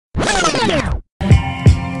Hello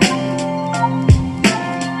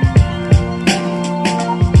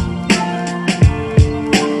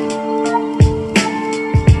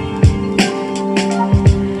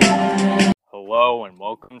and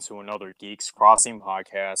welcome to another Geeks Crossing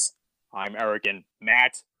podcast. I'm Eric, and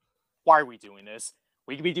Matt, why are we doing this?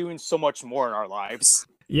 We could be doing so much more in our lives.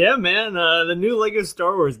 Yeah, man. The new Lego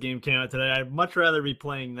Star Wars game came out today. I'd much rather be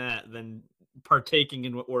playing that than partaking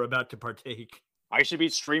in what we're about to partake. I should be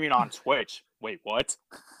streaming on Twitch. Wait, what?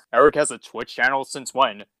 Eric has a Twitch channel since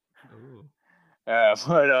when? Ooh.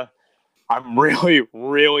 But I'm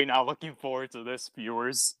really not looking forward to this,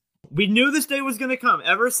 viewers. We knew this day was going to come.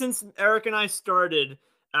 Ever since Eric and I started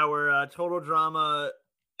our Total Drama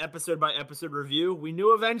episode-by-episode review, we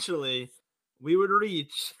knew eventually we would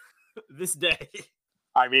reach this day.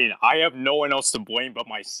 I mean, I have no one else to blame but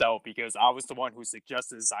myself because I was the one who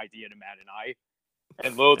suggested this idea to Matt and I.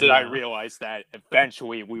 And little did I realize that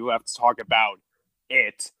eventually we will have to talk about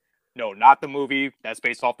it. No, not the movie that's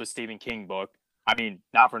based off the Stephen King book. I mean,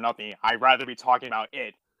 not for nothing. I'd rather be talking about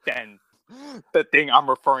it than the thing I'm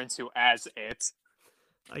referring to as it.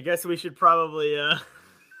 I guess we should probably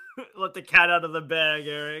let the cat out of the bag,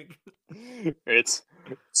 Eric. It's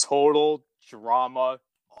Total Drama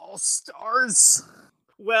All-Stars.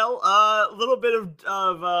 Well, a little bit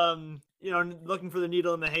of looking for the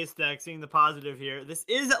needle in the haystack, seeing the positive here. This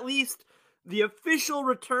is at least the official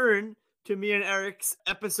return to me and Eric's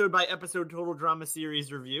episode-by-episode Total Drama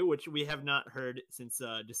series review, which we have not heard since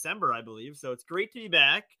December, I believe. So it's great to be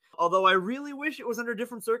back. Although I really wish it was under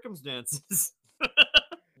different circumstances.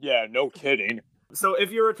 Yeah, no kidding. So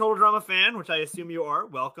if you're a Total Drama fan, which I assume you are,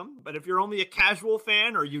 welcome. But if you're only a casual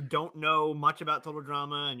fan or you don't know much about Total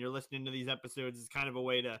Drama and you're listening to these episodes as kind of a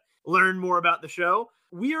way to learn more about the show,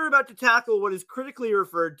 we are about to tackle what is critically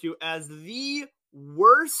referred to as the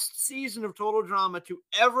worst season of Total Drama to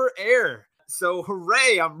ever air. So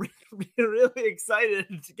hooray, I'm really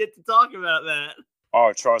excited to get to talk about that.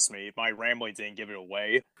 Oh, trust me, my rambling didn't give it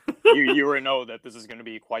away. You already know that this is going to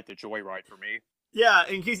be quite the joyride for me. Yeah,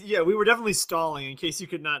 we were definitely stalling, in case you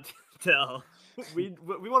could not tell. We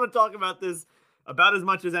want to talk about this about as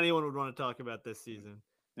much as anyone would want to talk about this season.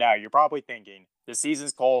 Now, you're probably thinking, the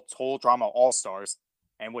season's called Total Drama All-Stars,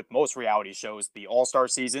 and with most reality shows, the All-Star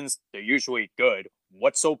seasons, they're usually good.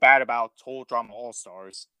 What's so bad about Total Drama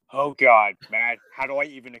All-Stars? Oh god, Matt, how do I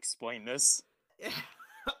even explain this?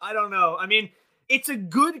 I don't know. I mean, it's a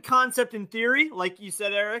good concept in theory, like you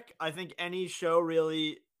said, Eric. I think any show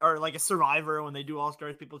really, or like a Survivor, when they do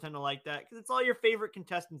All-Stars, people tend to like that because it's all your favorite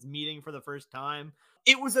contestants meeting for the first time.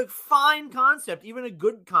 It was a fine concept, even a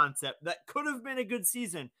good concept that could have been a good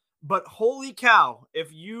season. But holy cow,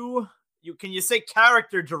 if you can you say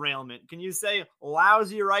character derailment? Can you say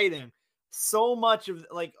lousy writing? So much of,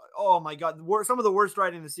 like, oh my god, some of the worst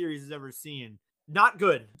writing the series has ever seen. Not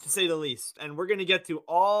good, to say the least. And we're going to get to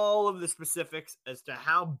all of the specifics as to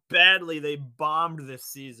how badly they bombed this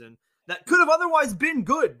season. That could have otherwise been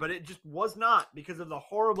good, but it just was not because of the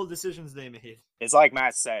horrible decisions they made. It's like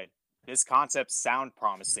Matt said, this concept sounds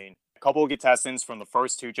promising. A couple of contestants from the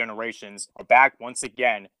first two generations are back once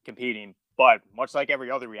again competing, but much like every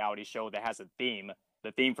other reality show that has a theme,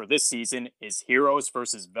 the theme for this season is heroes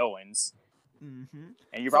versus villains. Mm-hmm.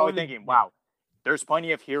 And you're probably thinking, wow, there's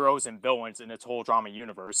plenty of heroes and villains in the Total Drama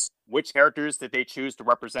universe. Which characters did they choose to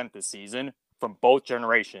represent this season from both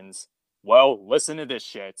generations? Well, listen to this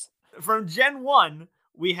shit. From Gen 1,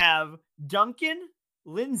 we have Duncan,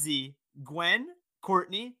 Lindsay, Gwen,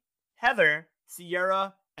 Courtney, Heather,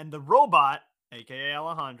 Sierra, and the robot, aka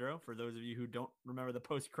Alejandro, for those of you who don't remember the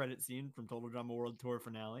post-credit scene from Total Drama World Tour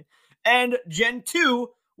finale. And Gen 2,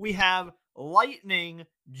 we have Lightning,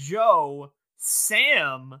 Joe,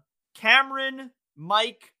 Sam, Cameron,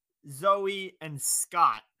 Mike, Zoe, and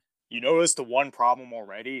Scott. You notice the one problem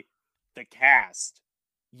already? The cast.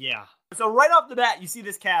 Yeah. So right off the bat, you see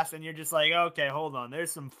this cast and you're just like, okay, hold on.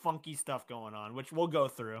 There's some funky stuff going on, which we'll go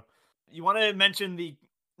through. You want to mention the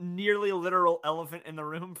nearly literal elephant in the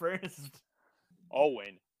room first?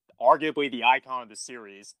 Owen, arguably the icon of the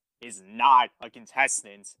series, is not a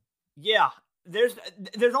contestant. Yeah. There's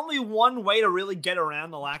only one way to really get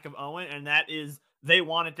around the lack of Owen, and that is they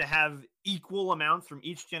wanted to have equal amounts from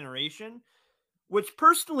each generation, which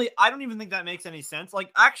personally, I don't even think that makes any sense.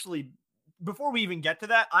 Like, actually, before we even get to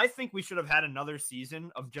that, I think we should have had another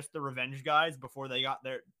season of just the Revenge guys before they got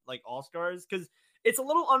their, like, All-Stars, because it's a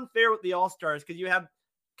little unfair with the All-Stars, because you have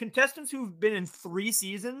contestants who've been in 3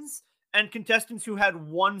 seasons and contestants who had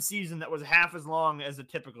 1 season that was half as long as a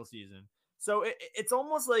typical season. So it's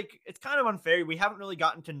almost like it's kind of unfair. We haven't really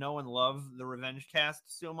gotten to know and love the Revenge cast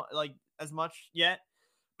so much, like, as much yet.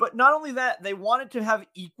 But not only that, they wanted to have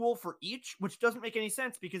equal for each, which doesn't make any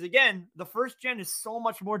sense because, again, the first gen is so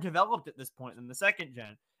much more developed at this point than the second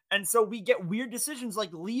gen. And so we get weird decisions like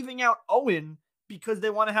leaving out Owen because they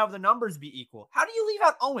want to have the numbers be equal. How do you leave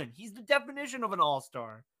out Owen? He's the definition of an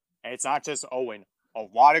all-star. And it's not just Owen. A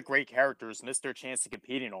lot of great characters missed their chance to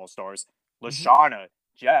compete in All-Stars. Lashana,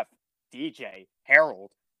 Jeff, DJ,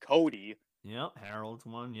 Harold, Cody. Yeah, Harold's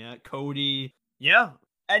one. Yeah, Cody. Yeah.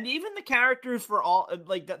 And even the characters for all,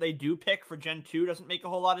 like, that they do pick for Gen 2 doesn't make a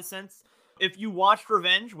whole lot of sense. If you watched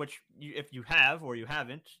Revenge, which if you have or you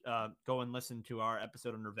haven't, go and listen to our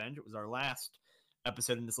episode on Revenge. It was our last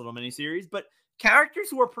episode in this little mini-series. But characters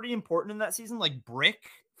who are pretty important in that season, like Brick,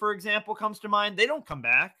 for example, comes to mind. They don't come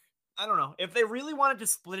back. I don't know. If they really wanted to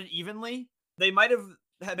split it evenly, they might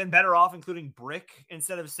have been better off including Brick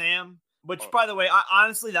instead of Sam. Which, by the way,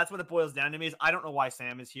 honestly, that's what it boils down to me is I don't know why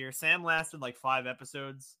Sam is here. Sam lasted like 5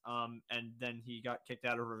 episodes, and then he got kicked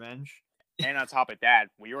out of Revenge. And on top of that,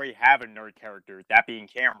 we already have a nerd character, that being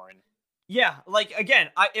Cameron. Yeah, like, again,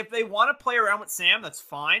 if they want to play around with Sam, that's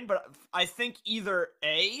fine, but I think either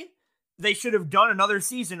A, they should have done another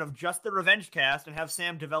season of just the Revenge cast and have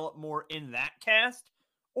Sam develop more in that cast,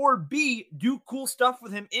 or B, do cool stuff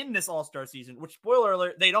with him in this All-Star season, which, spoiler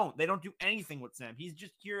alert, they don't. They don't do anything with Sam. He's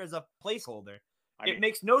just here as a placeholder. It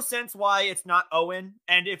makes no sense why it's not Owen,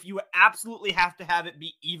 and if you absolutely have to have it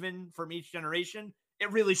be even from each generation, it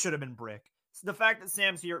really should have been Brick. So the fact that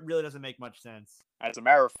Sam's here really doesn't make much sense. As a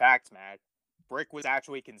matter of fact, Matt, Brick was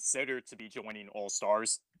actually considered to be joining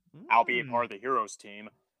All-Stars, albeit part of the Heroes team,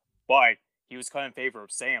 but he was cut in favor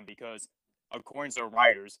of Sam because, according to the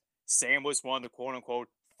writers, Sam was one of the quote-unquote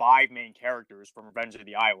 5 main characters from Revenge of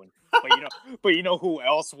the Island. But you know who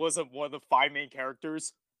else wasn't one of the 5 main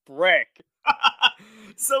characters? Brick.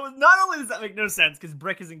 So not only does that make no sense because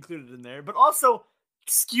Brick is included in there, but also,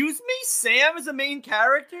 excuse me, Sam is a main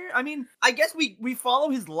character? I mean, I guess we follow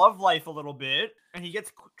his love life a little bit, and he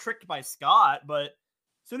gets tricked by Scott, but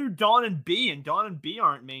so do Dawn and B, and Dawn and B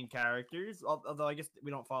aren't main characters, although I guess we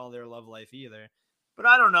don't follow their love life either. But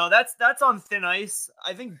I don't know. That's on thin ice.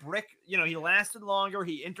 I think Brick, he lasted longer.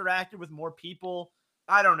 He interacted with more people.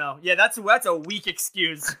 I don't know. Yeah, that's a weak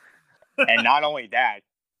excuse. And not only that,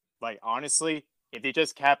 like, honestly, if they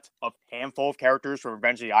just kept a handful of characters from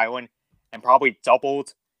Revenge of the Island and probably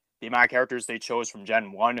doubled the amount of characters they chose from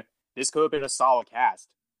Gen 1, this could have been a solid cast.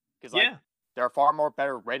 Because, there are far more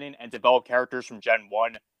better written and developed characters from Gen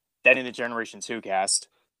 1 than in the Generation 2 cast.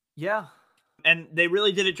 Yeah. And they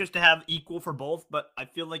really did it just to have equal for both, but I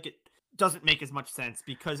feel like it doesn't make as much sense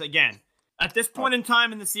because, again, at this point in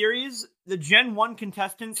time in the series, the Gen 1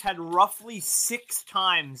 contestants had roughly 6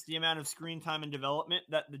 times the amount of screen time and development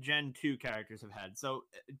that the Gen 2 characters have had. So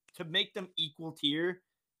to make them equal tier,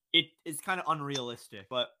 it is kind of unrealistic,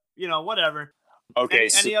 but, whatever. Okay.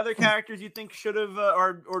 Any other characters you think should have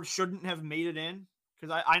or shouldn't have made it in?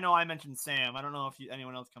 Because I know I mentioned Sam. I don't know if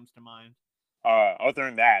anyone else comes to mind. Other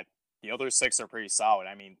than that, the other 6 are pretty solid.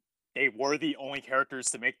 I mean, they were the only characters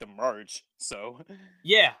to make the merge, so...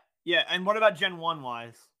 Yeah. And what about Gen 1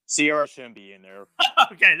 wise? Sierra shouldn't be in there.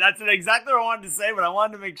 Okay, that's exactly what I wanted to say, but I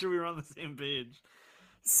wanted to make sure we were on the same page.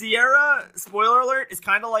 Sierra, spoiler alert, is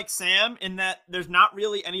kind of like Sam in that there's not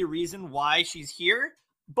really any reason why she's here,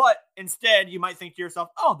 but instead you might think to yourself,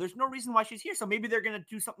 oh, there's no reason why she's here, so maybe they're going to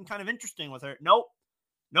do something kind of interesting with her.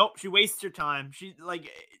 Nope, she wastes your time.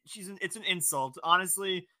 It's an insult,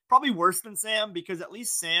 honestly. Probably worse than Sam, because at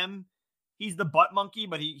least Sam, he's the butt monkey,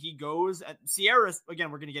 but he goes. At Sierra,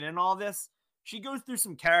 again, we're going to get into all this. She goes through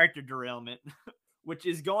some character derailment, which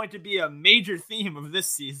is going to be a major theme of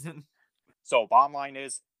this season. So, bottom line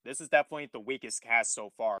is, this is definitely the weakest cast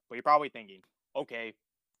so far. But you're probably thinking, okay,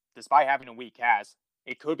 despite having a weak cast,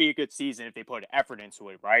 it could be a good season if they put effort into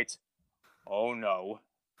it, right? Oh, no.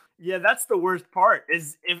 Yeah, that's the worst part,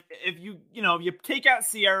 is if you take out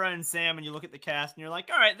Sierra and Sam and you look at the cast and you're like,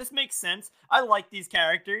 all right, this makes sense. I like these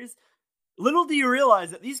characters. Little do you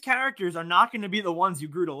realize that these characters are not going to be the ones you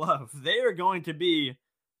grew to love. They are going to be,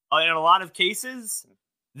 in a lot of cases,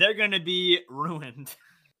 they're going to be ruined.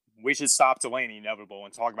 We should stop delaying the inevitable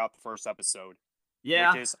and talk about the first episode.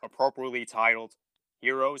 Yeah. Which is appropriately titled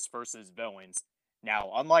Heroes versus Villains.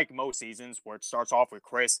 Now, unlike most seasons where it starts off with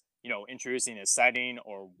Chris, introducing a setting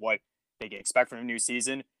or what they can expect from a new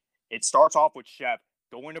season, it starts off with Chef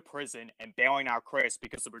going to prison and bailing out Chris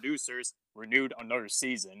because the producers renewed another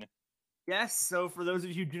season. Yes, so for those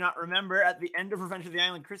of you who do not remember, at the end of Revenge of the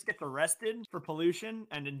Island, Chris gets arrested for pollution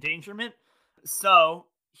and endangerment. So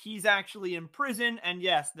he's actually in prison, and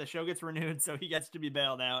yes, the show gets renewed, so he gets to be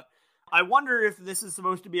bailed out. I wonder if this is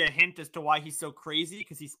supposed to be a hint as to why he's so crazy,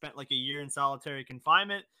 because he spent like a year in solitary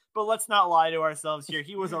confinement. but let's not lie to ourselves here.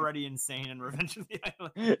 He was already insane in Revenge of the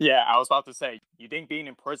Island. Yeah, I was about to say, you think being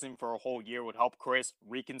in prison for a whole year would help Chris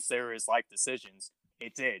reconsider his life decisions?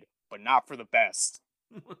 It did, but not for the best.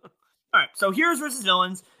 All right, so heroes versus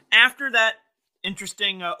villains. After that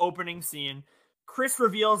interesting opening scene, Chris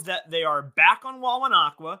reveals that they are back on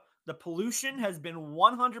Wawanakwa. The pollution has been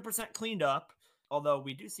 100% cleaned up, although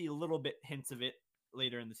we do see a little bit hints of it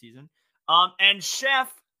later in the season. And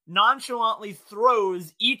Chef nonchalantly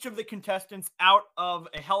throws each of the contestants out of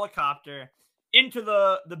a helicopter into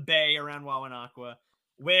the bay around Wawanakwa,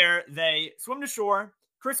 where they swim to shore.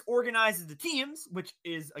 Chris organizes the teams, which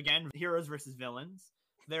is, again, heroes versus villains.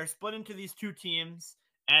 They're split into these two teams,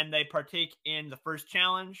 and they partake in the first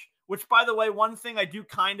challenge, which, by the way, one thing I do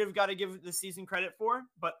kind of got to give the season credit for,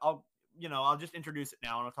 but I'll just introduce it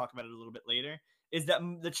now, and I'll talk about it a little bit later, is that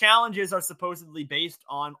the challenges are supposedly based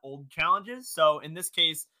on old challenges. So in this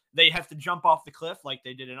case, they have to jump off the cliff like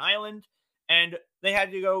they did in Island, and they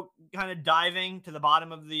had to go kind of diving to the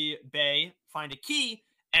bottom of the bay, find a key,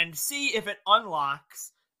 and see if it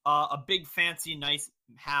unlocks a big, fancy, nice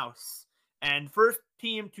house. And first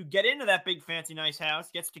team to get into that big, fancy, nice house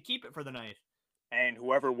gets to keep it for the night. And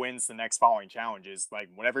whoever wins the next following challenges, like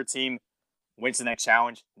whatever team wins the next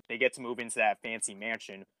challenge, they get to move into that fancy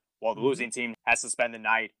mansion, while the losing team has to spend the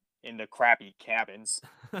night in the crappy cabins.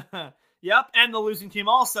 Yep, and the losing team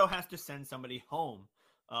also has to send somebody home,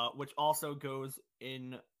 which also goes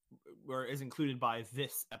in, or is included by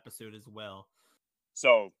this episode as well.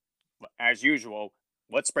 So, as usual,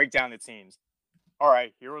 let's break down the teams. All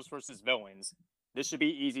right, heroes versus villains. This should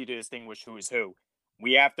be easy to distinguish who is who.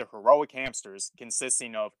 We have the heroic hamsters,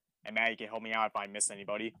 consisting of, and Matt, you can help me out if I miss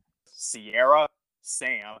anybody, Sierra,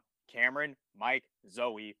 Sam, Cameron, Mike,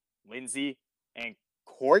 Zoe, Lindsay, and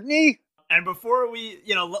Courtney? And before we,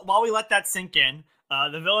 while we let that sink in,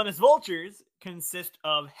 the villainous vultures consist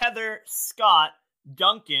of Heather, Scott,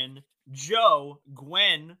 Duncan, Joe,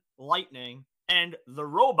 Gwen, Lightning, and the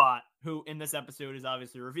robot, who in this episode is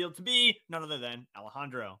obviously revealed to be none other than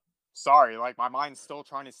Alejandro. Sorry, my mind's still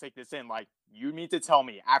trying to take this in. You mean to tell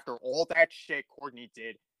me, after all that shit Courtney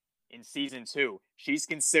did in season 2, she's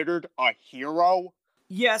considered a hero?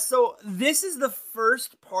 Yeah, so this is the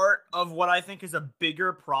first part of what I think is a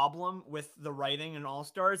bigger problem with the writing in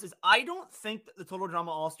All-Stars, is I don't think that the Total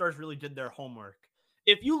Drama All-Stars really did their homework.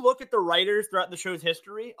 If you look at the writers throughout the show's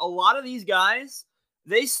history, a lot of these guys,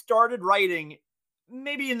 they started writing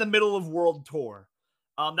maybe in the middle of World Tour.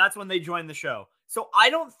 That's when they joined the show. So I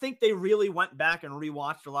don't think they really went back and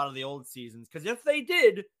rewatched a lot of the old seasons, because if they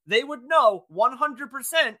did, they would know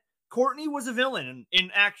 100% Courtney was a villain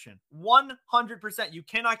in action. 100%. You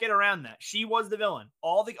cannot get around that. She was the villain.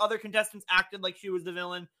 All the other contestants acted like she was the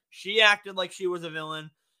villain. She acted like she was a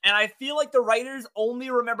villain. And I feel like the writers only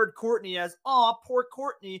remembered Courtney as, poor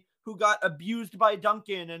Courtney, who got abused by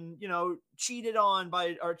Duncan and, cheated on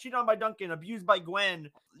by Duncan, abused by Gwen,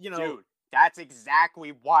 Dude, that's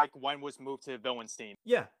exactly why Gwen was moved to the villains team.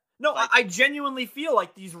 Yeah. No, I genuinely feel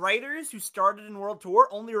like these writers who started in World Tour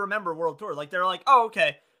only remember World Tour. They're like, oh,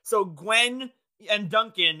 okay, so Gwen and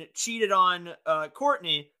Duncan cheated on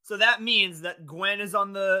Courtney, so that means that Gwen is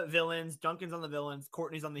on the villains, Duncan's on the villains,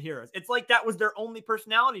 Courtney's on the heroes. It's like that was their only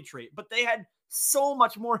personality trait, but they had so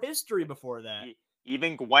much more history before that.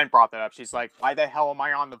 Even Gwen brought that up. She's like, why the hell am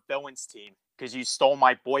I on the villains team? Because you stole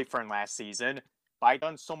my boyfriend last season. But I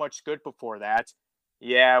done so much good before that.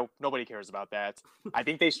 Yeah, nobody cares about that. I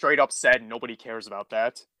think they straight up said nobody cares about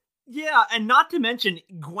that. Yeah, and not to mention,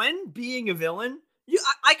 Gwen being a villain,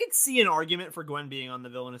 I could see an argument for Gwen being on the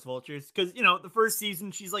Villainous Vultures, because, the first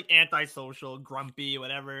season, she's antisocial, grumpy,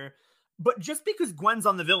 whatever. But just because Gwen's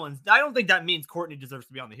on the villains, I don't think that means Courtney deserves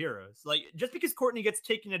to be on the heroes. Just because Courtney gets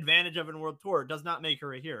taken advantage of in World Tour does not make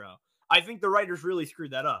her a hero. I think the writers really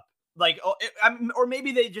screwed that up. Or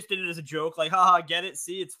maybe they just did it as a joke, haha, get it?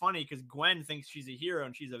 See, it's funny because Gwen thinks she's a hero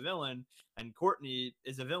and she's a villain, and Courtney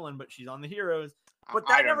is a villain, but she's on the heroes. But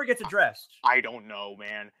that never gets addressed. I don't know,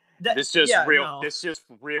 man. This just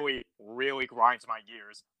really, really grinds my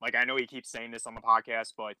gears. I know he keeps saying this on the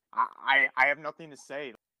podcast, but I have nothing to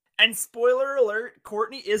say. And spoiler alert,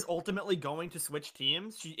 Courtney is ultimately going to switch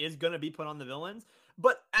teams. She is going to be put on the villains.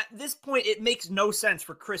 But at this point, it makes no sense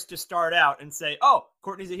for Chris to start out and say, oh,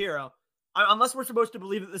 Courtney's a hero. Unless we're supposed to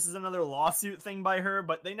believe that this is another lawsuit thing by her,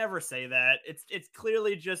 but they never say that. It's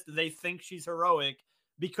clearly just they think she's heroic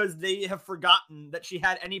because they have forgotten that she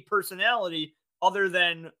had any personality other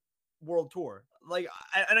than World Tour.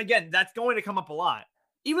 And again, that's going to come up a lot.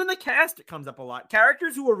 Even the cast, it comes up a lot.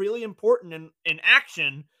 Characters who are really important in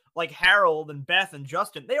action, like Harold and Beth and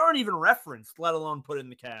Justin, they aren't even referenced, let alone put in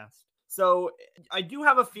the cast. So I do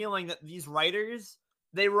have a feeling that these writers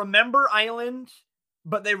they remember Island,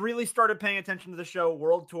 but they really started paying attention to the show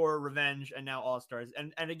World Tour, Revenge, and now All Stars.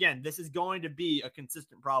 And again, this is going to be a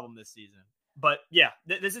consistent problem this season. But yeah,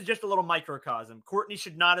 this is just a little microcosm. Courtney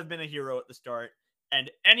should not have been a hero at the start. And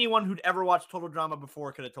anyone who'd ever watched Total Drama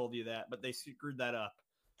before could have told you that, but they screwed that up.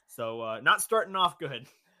 So not starting off good.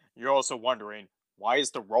 You're also wondering, why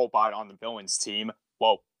is the robot on the villains team?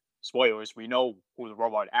 Well, spoilers, we know who the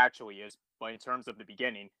robot actually is, but in terms of the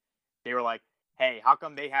beginning, they were like, hey, how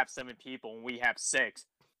come they have 7 people and we have 6?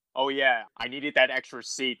 Oh yeah, I needed that extra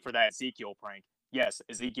seat for that Ezekiel prank. Yes,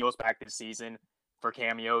 Ezekiel's back this season for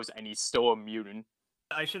cameos, and he's still a mutant.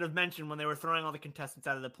 I should have mentioned when they were throwing all the contestants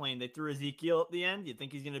out of the plane, they threw Ezekiel at the end. You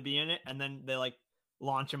think he's going to be in it, and then they like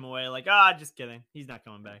launch him away, like, just kidding, he's not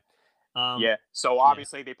coming back. Yeah, so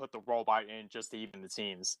obviously they put the robot in just to even the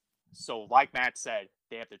teams. So like Matt said,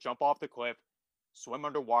 they have to jump off the cliff, swim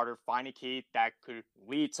underwater, find a key that could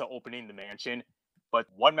lead to opening the mansion. But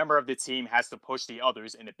one member of the team has to push the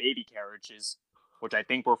others in the baby carriages, which I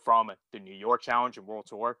think were from the New York Challenge and World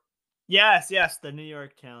Tour. Yes, the New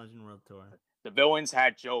York Challenge and World Tour. The villains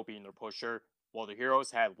had Joe being their pusher, while the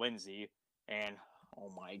heroes had Lindsay. And, oh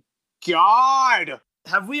my god!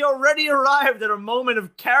 Have we already arrived at a moment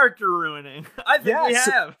of character ruining? I think we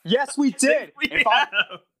have. Yes, we did.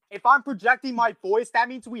 If I'm projecting my voice, that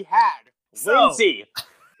means we had. Lindsay.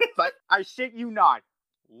 But I shit you not.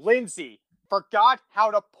 Lindsay forgot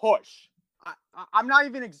how to push. I'm not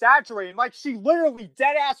even exaggerating. Like, she literally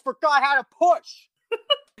deadass forgot how to push.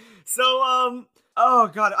 So, oh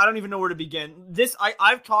god, I don't even know where to begin.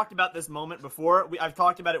 I've talked about this moment before. I've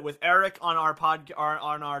talked about it with Eric on our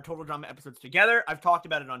on our Total Drama episodes together. I've talked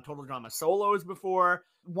about it on Total Drama solos before.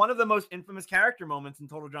 One of the most infamous character moments in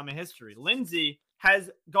Total Drama history. Lindsay has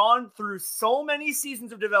gone through so many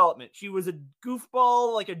seasons of development. She was a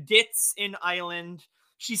goofball, like a ditz in Island.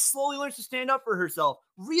 She slowly learns to stand up for herself,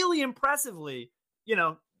 really impressively. You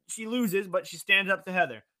know, she loses, but she stands up to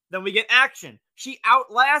Heather. Then we get Action. She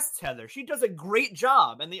outlasts Heather. She does a great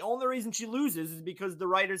job. And the only reason she loses is because the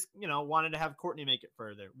writers, wanted to have Courtney make it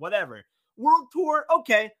further. Whatever. World Tour,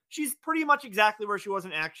 okay. She's pretty much exactly where she was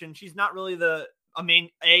in Action. She's not really a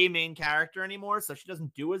main character anymore, so she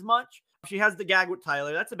doesn't do as much. She has the gag with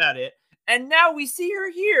Tyler. That's about it. And now we see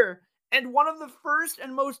her here. And one of the first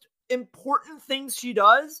and most important things she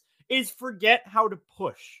does is forget how to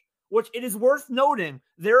push. Which it is worth noting,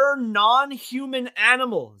 there are non-human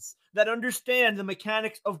animals that understand the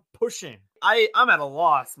mechanics of pushing. I'm at a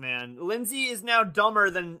loss, man. Lindsay is now dumber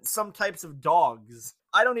than some types of dogs.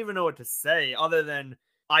 I don't even know what to say other than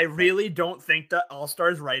I really don't think that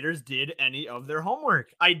All-Stars writers did any of their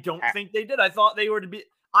homework. I don't think they did. I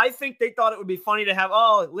think they thought it would be funny to have,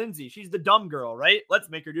 Lindsay, she's the dumb girl, right? Let's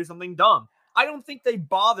make her do something dumb. I don't think they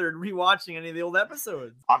bothered rewatching any of the old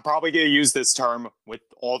episodes. I'm probably going to use this term with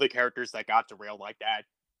all the characters that got derailed like that.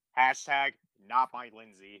 Hashtag not my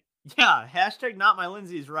Lindsay. Yeah, hashtag not my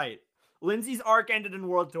Lindsay is right. Lindsay's arc ended in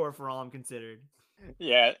World Tour for all I'm considered.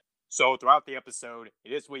 Yeah, so throughout the episode,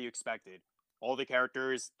 it is what you expected. All the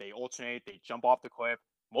characters, they alternate, they jump off the cliff.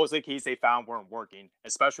 Most of the keys they found weren't working,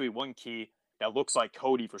 especially one key that looks like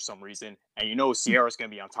Cody for some reason, and Sierra's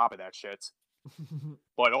going to be on top of that shit.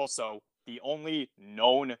 But also, the only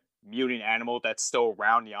known mutant animal that's still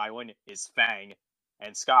around the island is Fang.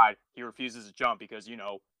 And Scott, he refuses to jump because,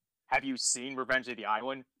 have you seen Revenge of the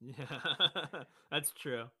Island? Yeah, that's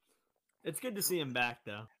true. It's good to see him back,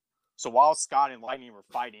 though. So while Scott and Lightning were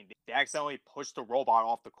fighting, they accidentally pushed the robot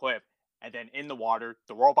off the cliff. And then in the water,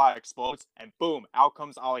 the robot explodes, and boom, out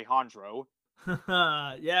comes Alejandro.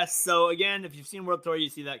 Yes, so again, if you've seen World Tour, you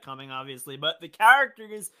see that coming, obviously. But the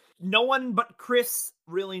characters, no one but Chris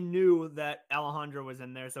really knew that Alejandro was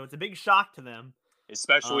in there, so it's a big shock to them.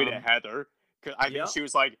 Especially to Heather. Because I think she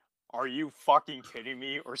was like, are you fucking kidding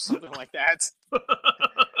me? Or something like that.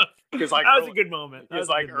 Because that was a good moment.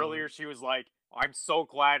 Because earlier she was like, I'm so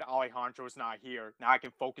glad Alejandro's not here. Now I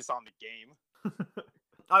can focus on the game.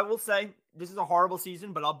 I will say, this is a horrible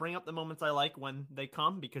season, but I'll bring up the moments I like when they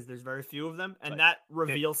come because there's very few of them. And that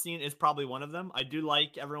reveal scene is probably one of them. I do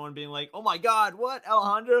like everyone being like, oh my God, what?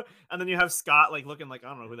 Alejandro? And then you have Scott looking like, I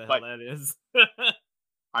don't know who the hell that is.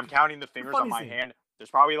 I'm counting the fingers on my hand. There's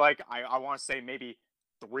probably I want to say maybe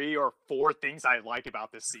 3 or 4 things I like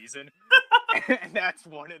about this season. And that's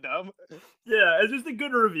one of them. Yeah, it's just a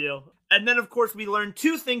good reveal. And then, of course, we learn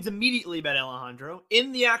 2 things immediately about Alejandro.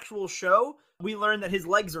 In the actual show, we learn that his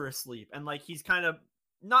legs are asleep. And, he's kind of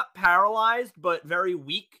not paralyzed, but very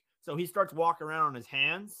weak. So he starts walking around on his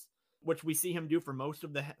hands, which we see him do for most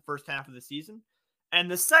of the first half of the season.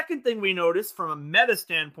 And the second thing we notice from a meta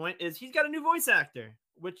standpoint is he's got a new voice actor,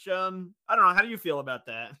 which, I don't know. How do you feel about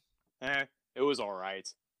that? It was all right.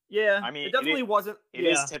 Yeah, I mean, it definitely wasn't. It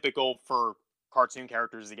is typical for cartoon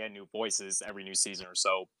characters to get new voices every new season or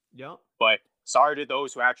so. Yep. But sorry to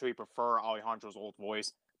those who actually prefer Alejandro's old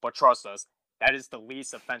voice. But trust us, that is the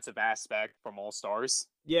least offensive aspect from All Stars.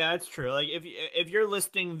 Yeah, it's true. Like if you're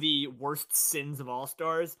listing the worst sins of All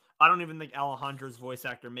Stars, I don't even think Alejandro's voice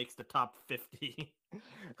actor makes the top 50.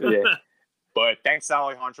 Yeah. But thanks to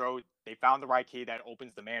Alejandro, they found the right key that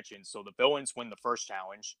opens the mansion, so the villains win the first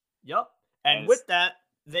challenge. Yep. And with that,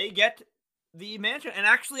 they get the mansion. And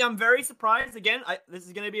actually, I'm very surprised. Again, this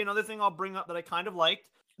is going to be another thing I'll bring up that I kind of liked.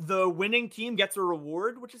 The winning team gets a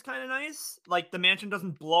reward, which is kind of nice. Like, the mansion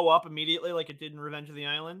doesn't blow up immediately like it did in Revenge of the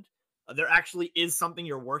Island. There actually is something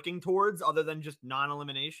you're working towards other than just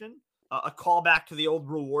non-elimination. A callback to the old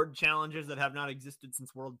reward challenges that have not existed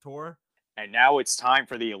since World Tour. And now it's time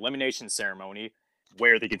for the elimination ceremony,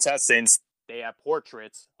 where the contestants, they have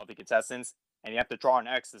portraits of the contestants, and you have to draw an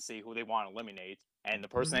X to see who they want to eliminate. And the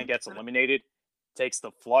person that gets eliminated takes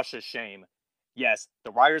the flush of shame. Yes,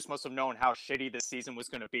 the writers must have known how shitty this season was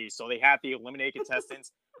going to be, so they have the eliminated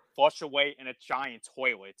contestants flush away in a giant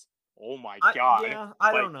toilet. Oh my god. Yeah,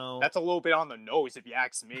 I don't know. That's a little bit on the nose if you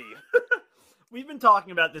ask me. We've been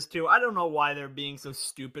talking about this too. I don't know why they're being so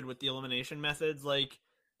stupid with the elimination methods. Like,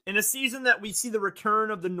 in a season that we see the return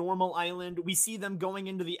of the normal island, we see them going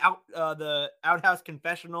into the outhouse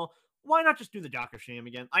confessional. Why not just do the Dock of Shame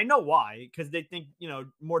again? I know why, because they think,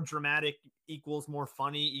 more dramatic equals more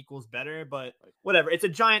funny equals better, but whatever. It's a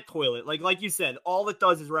giant toilet. Like you said, all it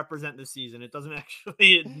does is represent the season. It doesn't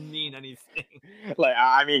actually mean anything.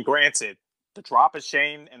 I mean, granted, the drop of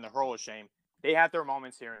shame and the hurl of shame, they have their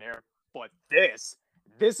moments here and there, but this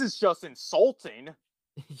is just insulting.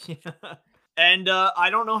 Yeah. And I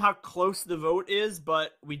don't know how close the vote is,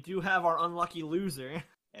 but we do have our unlucky loser.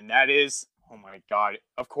 And that is, oh my god,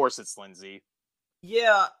 of course it's Lindsay.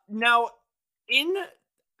 Yeah, now,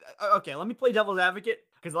 okay, let me play devil's advocate,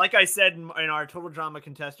 because like I said in our Total Drama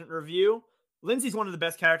contestant review, Lindsay's one of the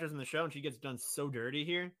best characters in the show, and she gets done so dirty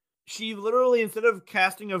here. She literally, instead of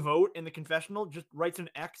casting a vote in the confessional, just writes an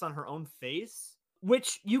X on her own face,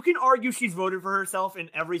 which you can argue she's voted for herself in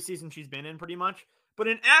every season she's been in, pretty much. But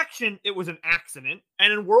in action, it was an accident.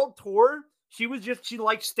 And in World Tour, she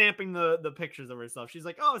liked stamping the pictures of herself. She's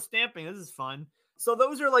like, oh, stamping, this is fun. So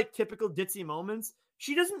those are like typical ditzy moments.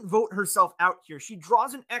 She doesn't vote herself out here. She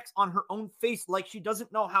draws an X on her own face like she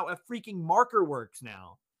doesn't know how a freaking marker works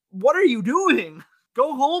now. What are you doing?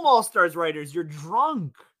 Go home, All Stars writers. You're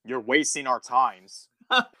drunk. You're wasting our times.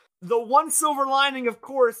 The one silver lining, of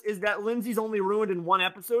course, is that Lindsay's only ruined in one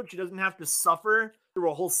episode. She doesn't have to suffer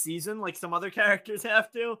through a whole season like some other characters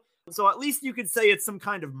have to. So at least you could say it's some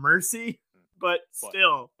kind of mercy, but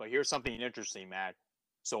still. But here's something interesting, Matt.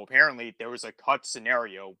 So apparently there was a cut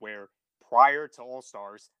scenario where prior to All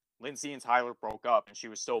Stars, Lindsay and Tyler broke up and she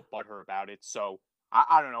was so butthurt about it. So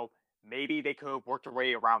I don't know. Maybe they could have worked their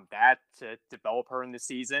way around that to develop her in the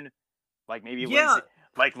season. Like maybe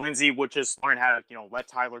Lindsay would just learn how to, let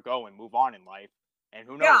Tyler go and move on in life. And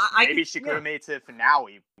who knows? Maybe she could have made it to the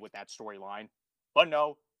finale with that storyline. But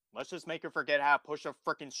no, let's just make her forget how to push a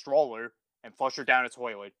freaking stroller and flush her down a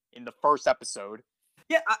toilet in the first episode.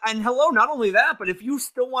 Yeah, and hello, not only that, but if you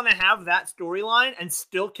still want to have that storyline and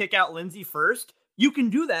still kick out Lindsay first, you can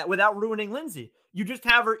do that without ruining Lindsay. You just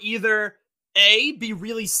have her either A, be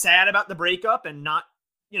really sad about the breakup and not,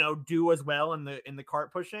 do as well in the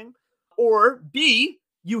cart pushing, or B,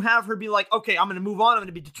 you have her be like, okay, I'm going to move on. I'm going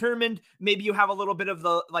to be determined. Maybe you have a little bit of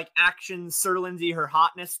the action Sir Lindsay, her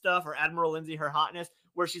hotness stuff, or Admiral Lindsay, her hotness,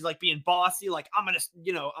 where she's like being bossy. Like, I'm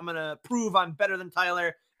going to prove I'm better than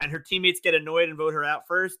Tyler. And her teammates get annoyed and vote her out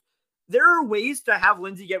first. There are ways to have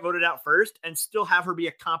Lindsay get voted out first and still have her be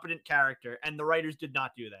a competent character. And the writers did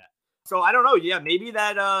not do that. So I don't know. Yeah, maybe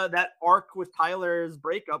that arc with Tyler's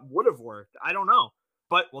breakup would have worked. I don't know.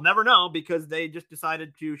 But we'll never know because they just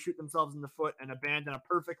decided to shoot themselves in the foot and abandon a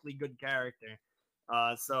perfectly good character.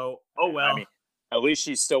 Oh well. I mean, at least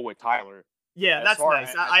she's still with Tyler. Yeah, that's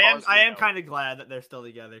nice. I am kind of glad that they're still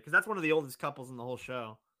together because that's one of the oldest couples in the whole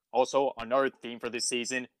show. Also, another theme for this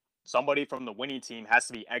season, somebody from the winning team has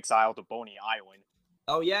to be exiled to Boney Island.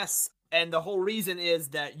 Oh, yes. And the whole reason is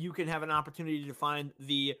that you can have an opportunity to find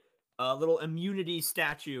the little immunity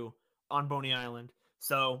statue on Boney Island.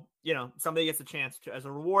 So, somebody gets a chance to as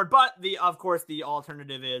a reward. But, of course, the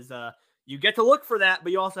alternative is you get to look for that,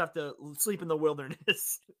 but you also have to sleep in the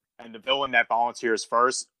wilderness. And the villain that volunteers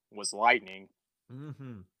first was Lightning.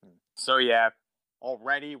 Mm-hmm. So, yeah,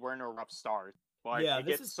 already we're in a rough start. But yeah, it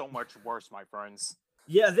gets so much worse, my friends.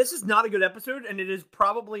 Yeah, this is not a good episode, and it is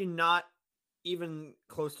probably not even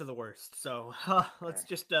close to the worst. So let's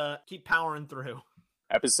just keep powering through.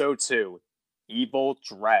 Episode 2, Evil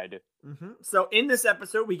Dread. So in this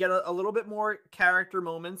episode, we get a little bit more character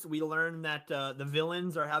moments. We learn that the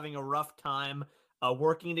villains are having a rough time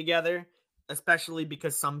working together, especially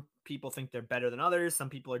because some people think they're better than others. Some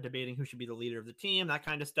people are debating who should be the leader of the team, that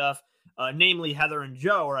kind of stuff. Namely, Heather and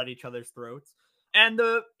Joe are at each other's throats. And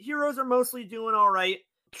the heroes are mostly doing all right,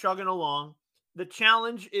 chugging along. The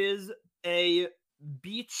challenge is a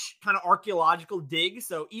beach kind of archaeological dig.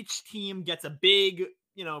 So each team gets a big,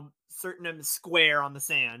 certain square on the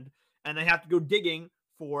sand, and they have to go digging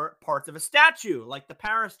for parts of a statue, like the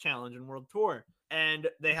Paris Challenge and World Tour. And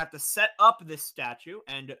they have to set up this statue,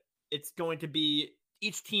 and it's going to be,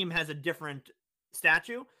 each team has a different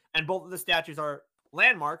statue, and both of the statues are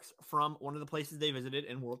landmarks from one of the places they visited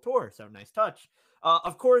in World Tour. So nice touch.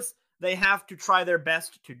 Of course, they have to try their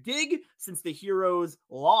best to dig. Since the heroes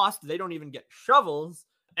lost, they don't even get shovels.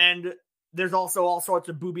 And there's also all sorts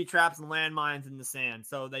of booby traps and landmines in the sand.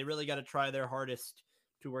 So they really got to try their hardest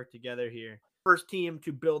to work together here. First team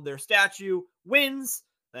to build their statue wins,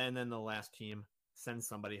 and then the last team sends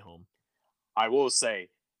somebody home. I will say,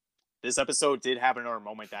 this episode did have another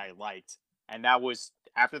moment that I liked, and that was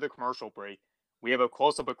after the commercial break. We have a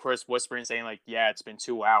close-up of Chris whispering, saying, like, yeah, it's been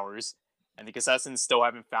 2 hours, and the contestants still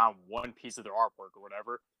haven't found one piece of their artwork or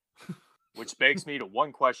whatever, which begs me to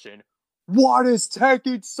one question. What is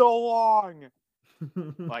taking so long?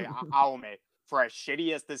 Like, I'll admit, for as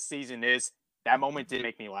shitty as this season is, that moment did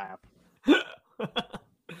make me laugh.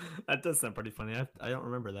 That does sound pretty funny. I don't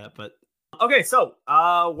remember that, but... Okay, so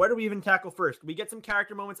where do we even tackle first? We get some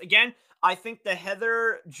character moments. Again, I think the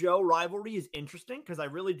Heather-Joe rivalry is interesting because I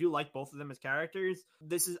really do like both of them as characters.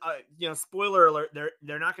 This is, spoiler alert,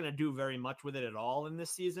 they're not going to do very much with it at all in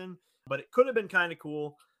this season, but it could have been kind of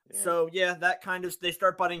cool. Yeah. So, yeah, that kind of, they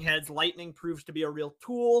start butting heads. Lightning proves to be a real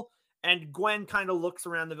tool, and Gwen kind of looks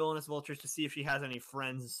around the villainous vultures to see if she has any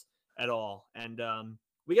friends at all. And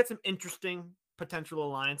we get some interesting potential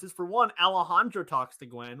alliances. For one, Alejandro talks to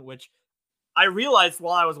Gwen, which I realized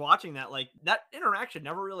while I was watching that, like, that interaction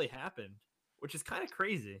never really happened, which is kind of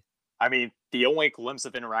crazy. I mean, the only glimpse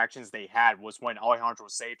of interactions they had was when Alejandro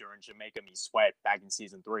saved her in Jamaica Me Sweat back in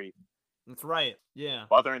season 3. That's right, yeah.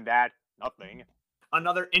 But other than that, nothing.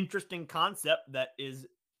 Another interesting concept that is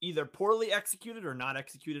either poorly executed or not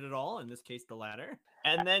executed at all, in this case, the latter.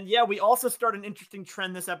 And then, yeah, we also start an interesting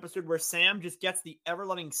trend this episode where Sam just gets the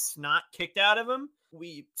ever-loving snot kicked out of him.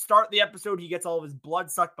 We start the episode, he gets all of his blood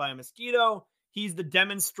sucked by a mosquito. He's the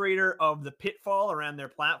demonstrator of the pitfall around their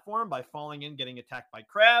platform by falling in, getting attacked by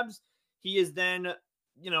crabs. He is then,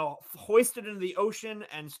 hoisted into the ocean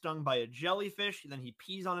and stung by a jellyfish. Then he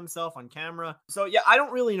pees on himself on camera. So, yeah, I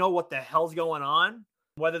don't really know what the hell's going on,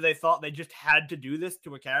 whether they thought they just had to do this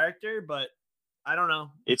to a character, but I don't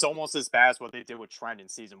know. It's almost as bad as what they did with Trent in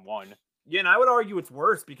season 1. Yeah, and I would argue it's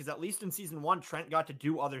worse because at least in season 1, Trent got to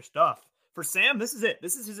do other stuff. For Sam, this is it.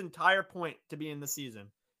 This is his entire point to be in the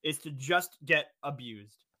season, is to just get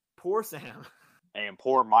abused. Poor Sam. And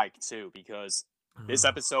poor Mike, too, because this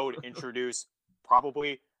episode introduced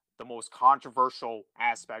probably the most controversial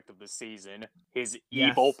aspect of the season, his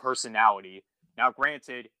evil personality. Now,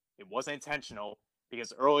 granted, it wasn't intentional,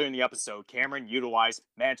 because earlier in the episode, Cameron utilized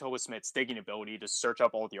Manitoba Smith's digging ability to search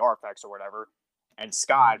up all the artifacts or whatever, and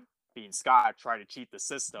Scott, being Scott, tried to cheat the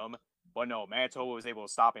system, but no, Manitoba was able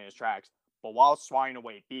to stop in his tracks. But while swatting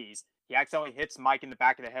away bees, he accidentally hits Mike in the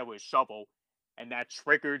back of the head with his shovel, and that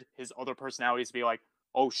triggered his other personalities to be like,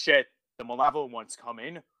 oh shit, the malevolent one's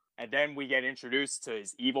coming. And then we get introduced to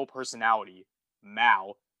his evil personality,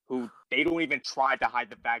 Mal, who they don't even try to hide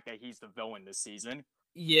the fact that he's the villain this season.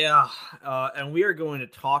 Yeah, and we are going to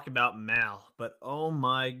talk about Mal, but oh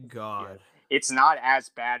my god. Yeah. It's not as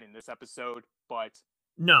bad in this episode, but...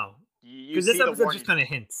 No, because this episode just kind of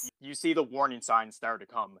hints. You see the warning signs start to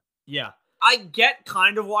come. Yeah. I get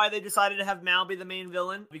kind of why they decided to have Mal be the main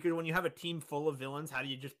villain, because when you have a team full of villains, how do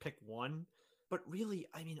you just pick one? But really,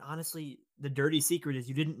 I mean, honestly, the dirty secret is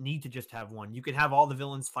you didn't need to just have one. You could have all the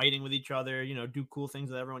villains fighting with each other, do cool things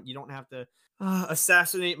with everyone. You don't have to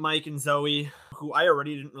assassinate Mike and Zoe, who I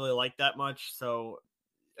already didn't really like that much. So,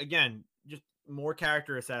 again, just more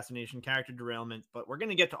character assassination, character derailment. But we're going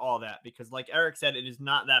to get to all that because, like Eric said, it is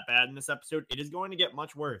not that bad in this episode. It is going to get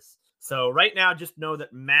much worse. So right now, just know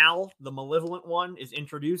that Mal, the malevolent one, is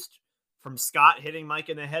introduced from Scott hitting Mike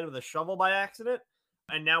in the head with a shovel by accident.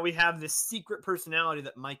 And now we have this secret personality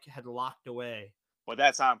that Mike had locked away. But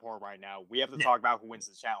that's not important right now. We have to talk about who wins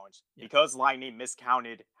the challenge. Yeah. Because Lightning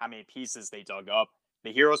miscounted how many pieces they dug up,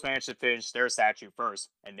 the heroes managed to finish their statue first,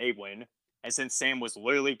 and they win. And since Sam was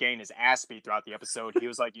literally getting his ass beat throughout the episode, he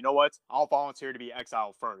was like, you know what? I'll volunteer to be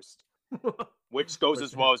exiled first. Which goes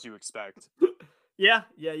as well as you expect. Yeah,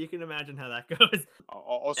 you can imagine how that goes.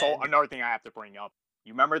 Also, And another thing I have to bring up.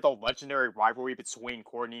 You remember the legendary rivalry between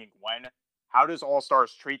Courtney and Gwen? How does All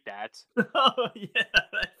Stars treat that? oh yeah,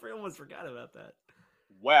 I almost forgot about that.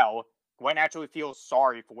 Well, Gwen actually feels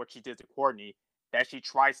sorry for what she did to Courtney, that she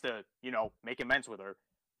tries to, make amends with her.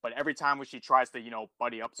 But every time when she tries to,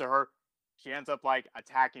 buddy up to her, she ends up like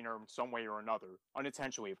attacking her in some way or another.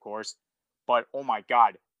 Unintentionally, of course. But oh my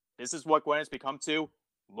god, this is what Gwen has become to?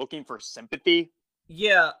 Looking for sympathy?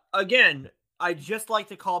 Yeah, again, I just like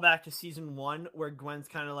to call back to season 1 where Gwen's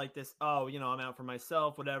kind of like this, oh, I'm out for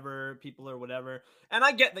myself, whatever, people are whatever. And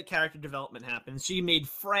I get that character development happens. She made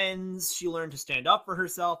friends, she learned to stand up for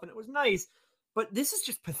herself, and it was nice. But this is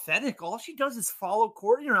just pathetic. All she does is follow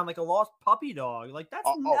Courtney around like a lost puppy dog. Like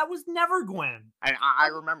Oh, that was never Gwen. and I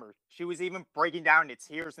remember she was even breaking down into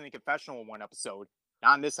tears in the confessional in one episode.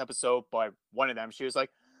 Not in this episode, but one of them. She was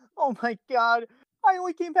like, "Oh my god, I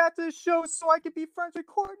only came back to the show so I could be friends with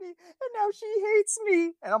Courtney, and now she hates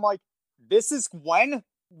me." And I'm like, "This is Gwen."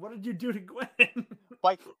 What did you do to Gwen?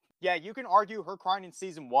 Like, yeah, you can argue her crying in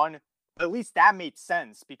season one, but at least that made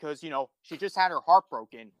sense because she just had her heart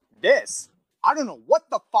broken. This, I don't know what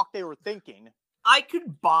the fuck they were thinking. I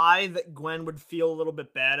could buy that Gwen would feel a little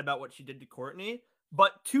bit bad about what she did to Courtney,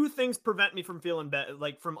 but two things prevent me from feeling bad,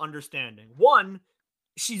 like from understanding. One,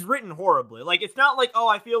 she's written horribly. Like it's not like, oh,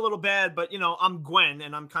 I feel a little bad, but I'm Gwen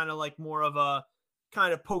and I'm kind of like more of a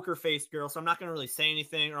kind of poker faced girl, so I'm not going to really say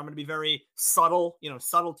anything or I'm going to be very subtle.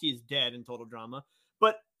 Subtlety is dead in Total Drama.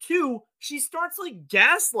 But two, she starts like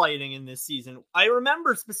gaslighting in this season. I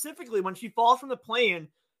remember specifically when she falls from the plane,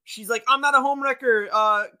 she's like, I'm not a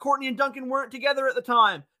homewrecker. Courtney and Duncan weren't together at the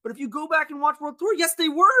time. But if you go back and watch World Tour, yes, they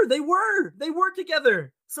were. They were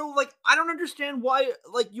together. So like, I don't understand why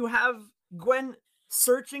like you have Gwen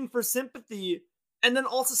searching for sympathy, and then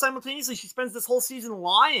also simultaneously she spends this whole season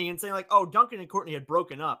lying and saying like, oh, Duncan and Courtney had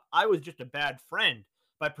broken up. I was just a bad friend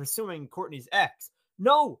by pursuing Courtney's ex.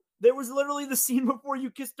 No, there was literally the scene before you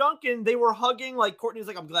kissed Duncan. They were hugging, like Courtney was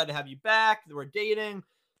like, I'm glad to have you back. They were dating.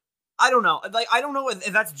 I don't know. Like, I don't know if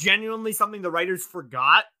that's genuinely something the writers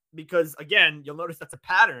forgot, because again, you'll notice that's a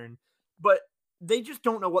pattern, but they just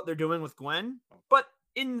don't know what they're doing with Gwen. But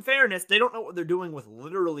in fairness, they don't know what they're doing with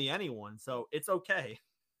literally anyone, so it's okay.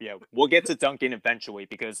 Yeah, we'll get to Duncan eventually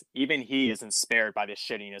because even he isn't spared by the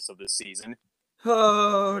shittiness of this season.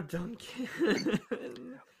 Oh, Duncan.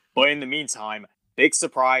 But in the meantime, big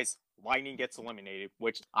surprise, Lightning gets eliminated,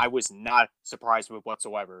 which I was not surprised with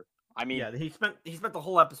whatsoever. I mean, yeah, he spent the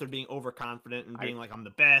whole episode being overconfident and being like, I'm the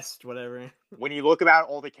best, whatever. When you look about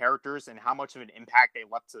all the characters and how much of an impact they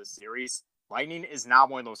left to the series, Lightning is not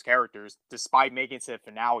one of those characters, despite making it to the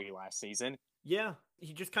finale last season. Yeah,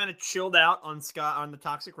 he just kind of chilled out on Scott on the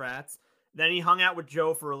Toxic Rats. Then he hung out with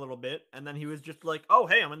Joe for a little bit, and then he was just like, "Oh,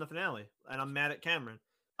 hey, I'm in the finale, and I'm mad at Cameron."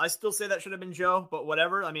 I still say that should have been Joe, but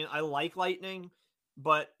whatever. I mean, I like Lightning,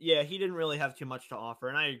 but yeah, he didn't really have too much to offer,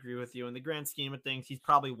 and I agree with you. In the grand scheme of things, he's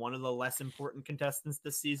probably one of the less important contestants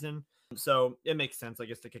this season, so it makes sense, I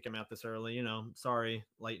guess, to kick him out this early. Sorry,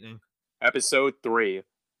 Lightning. Episode 3,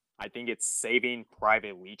 I think it's Saving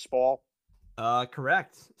Private Leechball.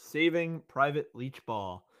 Correct. Saving Private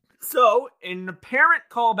Leechball. So, in apparent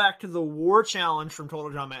callback to the War Challenge from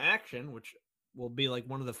Total Drama Action, which will be like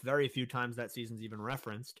one of the very few times that season's even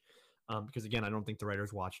referenced, because again, I don't think the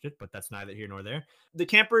writers watched it, but that's neither here nor there. The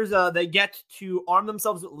campers, they get to arm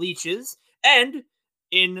themselves with leeches, and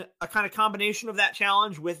in a kind of combination of that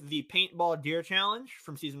challenge with the Paintball Deer Challenge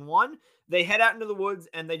from season 1, they head out into the woods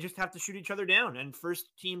and they just have to shoot each other down. And first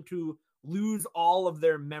team to lose all of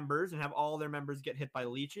their members and have all their members get hit by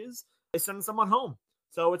leeches, they send someone home.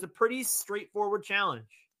 So it's a pretty straightforward challenge.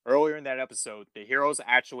 Earlier in that episode, the heroes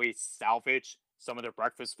actually salvaged some of their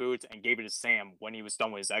breakfast foods and gave it to Sam when he was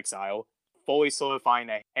done with his exile, fully solidifying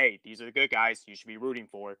that, hey, these are the good guys you should be rooting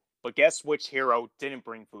for. But guess which hero didn't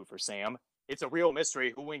bring food for Sam? It's a real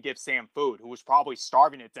mystery who wouldn't give Sam food, who was probably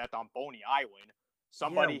starving to death on Boney Island.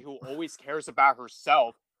 Somebody who always cares about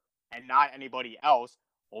herself and not anybody else,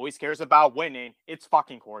 always cares about winning. It's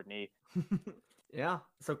fucking Courtney. Yeah,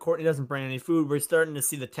 so Courtney doesn't bring any food. We're starting to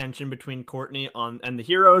see the tension between Courtney and the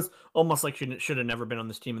heroes, almost like she should have never been on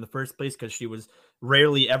this team in the first place, because she was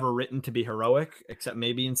rarely ever written to be heroic, except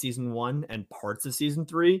maybe in season 1 and parts of season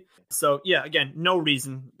 3. So yeah, again, no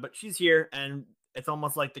reason, but she's here, and it's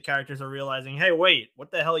almost like the characters are realizing, hey, wait,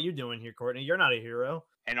 what the hell are you doing here, Courtney? You're not a hero.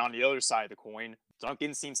 And on the other side of the coin,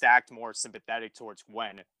 Duncan seems to act more sympathetic towards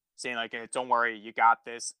Gwen, saying like, hey, don't worry, you got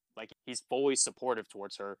this. Like, he's fully supportive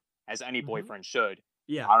towards her, as any boyfriend should.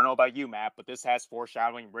 Yeah. I don't know about you, Matt, but this has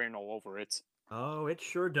foreshadowing written all over it. Oh, it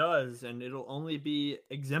sure does, and it'll only be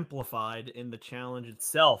exemplified in the challenge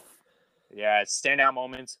itself. Yeah, standout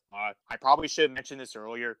moments. I probably should have mentioned this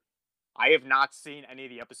earlier. I have not seen any of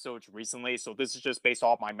the episodes recently, so this is just based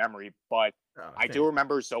off my memory. But I do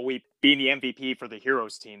remember Zoe being the MVP for the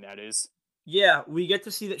Heroes team, that is. Yeah, we get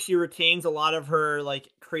to see that she retains a lot of her like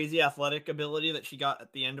crazy athletic ability that she got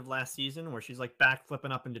at the end of last season, where she's like back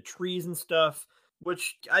flipping up into trees and stuff,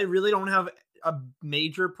 which I really don't have a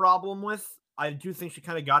major problem with. I do think she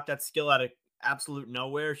kind of got that skill out of absolute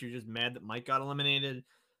nowhere. She was just mad that Mike got eliminated,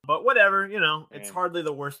 but whatever, it's Man. hardly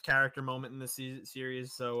the worst character moment in the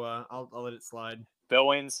series, so I'll let it slide.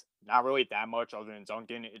 Villains, not really that much other than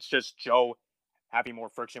Duncan. It's just Joe having more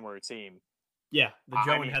friction with her team. Yeah, the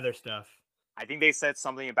Joe I and mean, Heather stuff. I think they said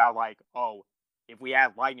something about like, oh, if we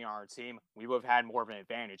had Lightning on our team, we would have had more of an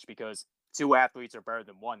advantage because 2 athletes are better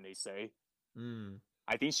than 1, they say.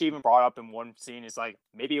 I think she even brought up in one scene, it's like,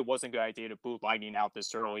 maybe it wasn't a good idea to boot Lightning out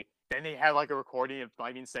this early. Then they had like a recording of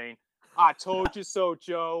Lightning saying, I told you so,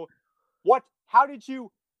 Joe. What? How did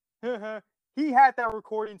you? He had that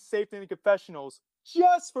recording saved in the confessionals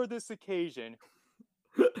just for this occasion.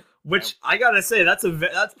 Which I gotta say, that's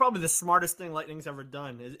probably the smartest thing Lightning's ever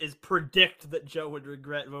done is predict that Joe would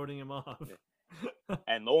regret voting him off.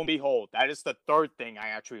 And lo and behold, that is the third thing I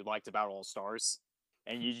actually liked about All Stars.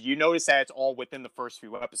 And you notice that it's all within the first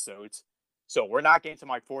few episodes. So we're not getting to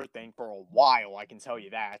my fourth thing for a while, I can tell you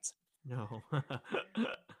that. No.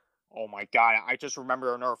 Oh my god, I just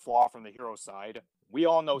remember another flaw from the hero side. We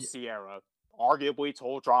all know Sierra, arguably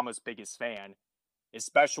Total Drama's biggest fan,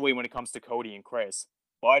 especially when it comes to Cody and Chris.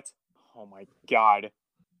 But, oh my god.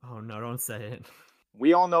 Oh no, don't say it.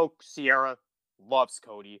 We all know Sierra loves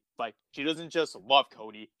Cody. Like, she doesn't just love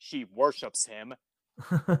Cody, she worships him.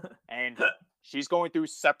 And she's going through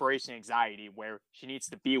separation anxiety where she needs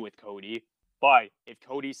to be with Cody. But if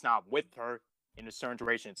Cody's not with her in a certain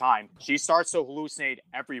duration of time, she starts to hallucinate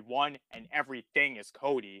everyone and everything as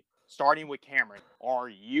Cody, starting with Cameron. Are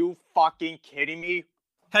you fucking kidding me?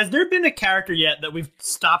 Has there been a character yet that we've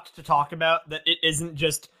stopped to talk about that it isn't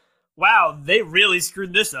just, wow, they really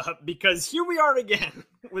screwed this up? Because here we are again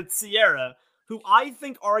with Sierra, who I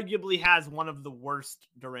think arguably has one of the worst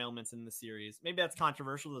derailments in the series. Maybe that's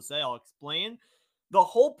controversial to say, I'll explain. The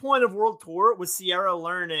whole point of World Tour was Sierra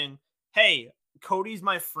learning, hey, Cody's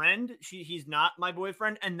my friend, he's not my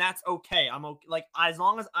boyfriend, and that's okay. I'm okay. Like, as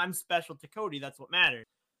long as I'm special to Cody, that's what matters.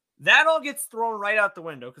 That all gets thrown right out the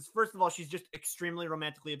window because, first of all, she's just extremely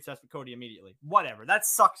romantically obsessed with Cody immediately. Whatever. That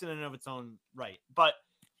sucks in and of its own right. But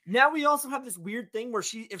now we also have this weird thing where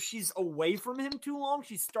if she's away from him too long,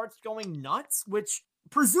 she starts going nuts, which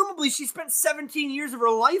presumably she spent 17 years of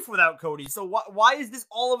her life without Cody. So why is this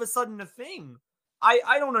all of a sudden a thing?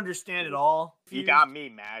 I don't understand it all. You got me,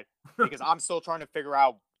 Matt, because I'm still trying to figure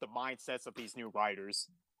out the mindsets of these new writers.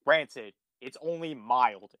 Granted, it's only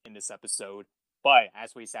mild in this episode. But,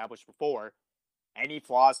 as we established before, any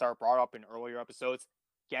flaws that are brought up in earlier episodes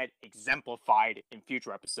get exemplified in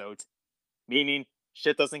future episodes. Meaning,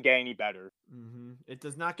 shit doesn't get any better. It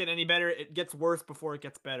does not get any better. It gets worse before it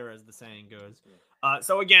gets better, as the saying goes.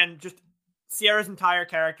 So again, just Sierra's entire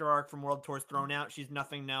character arc from World Tour is thrown out. She's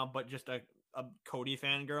nothing now but just a Cody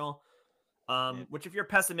fangirl. Which if you're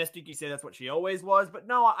pessimistic, you say that's what she always was. But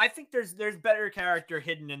no, I think there's better character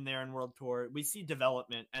hidden in there in World Tour. We see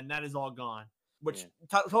development, and that is all gone. Which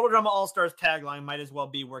Total Drama All-Stars tagline might as well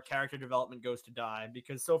be where character development goes to die,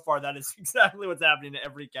 because so far that is exactly what's happening to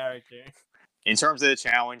every character. In terms of the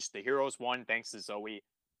challenge, the heroes won thanks to Zoe,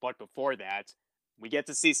 but before that, we get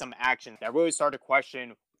to see some action that really start to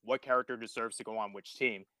question what character deserves to go on which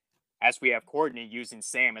team, as we have Courtney using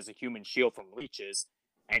Sam as a human shield from leeches,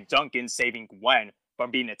 and Duncan saving Gwen from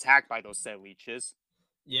being attacked by those said leeches.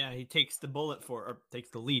 Yeah, he takes the bullet takes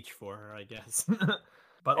the leech for her, I guess.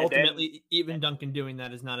 But ultimately, even Duncan doing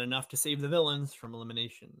that is not enough to save the villains from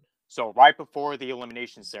elimination. So right before the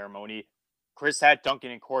elimination ceremony, Chris had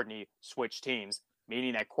Duncan and Courtney switch teams,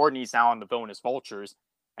 meaning that Courtney's now on the villainous vultures,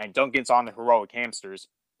 and Duncan's on the heroic hamsters,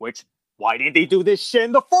 which, why didn't they do this shit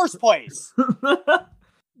in the first place?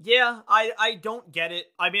 Yeah, I don't get it.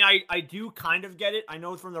 I mean, I do kind of get it. I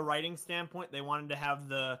know from the writing standpoint, they wanted to have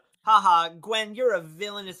the, haha, Gwen, you're a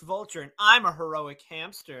villainous vulture, and I'm a heroic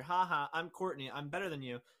hamster. Haha, I'm Courtney. I'm better than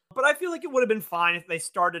you. But I feel like it would have been fine if they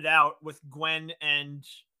started out with Gwen and...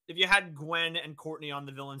 If you had Gwen and Courtney on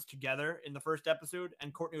the villains together in the first episode,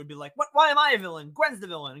 and Courtney would be like, "What? Why am I a villain? Gwen's the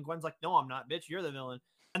villain." And Gwen's like, "No, I'm not, bitch. You're the villain."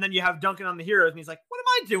 And then you have Duncan on the heroes, and he's like, "What am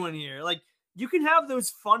I doing here?" Like, you can have those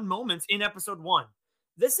fun moments in episode 1.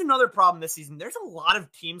 This is another problem this season. There's a lot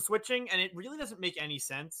of team switching, and it really doesn't make any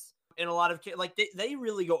sense. In a lot of like they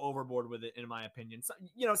really go overboard with it, in my opinion. So,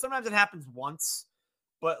 sometimes it happens once,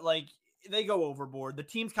 but like they go overboard. The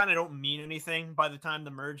teams kind of don't mean anything by the time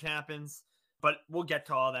the merge happens, but we'll get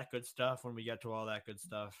to all that good stuff when we get to all that good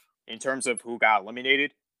stuff. In terms of who got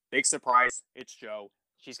eliminated, big surprise, it's Joe.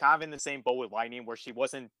 She's kind of in the same boat with Lightning where she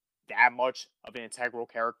wasn't that much of an integral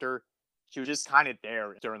character. She was just kind of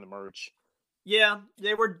there during the merge. Yeah,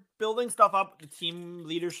 they were building stuff up, the team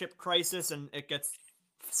leadership crisis, and it gets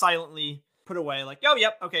silently put away. Like, oh,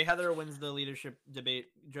 yep, okay, Heather wins the leadership debate.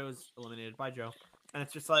 Joe's eliminated by Joe. And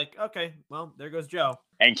it's just like, okay, well, there goes Joe.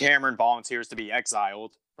 And Cameron volunteers to be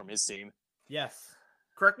exiled from his team. Yes.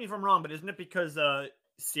 Correct me if I'm wrong, but isn't it because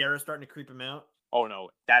Sierra's starting to creep him out? Oh, no,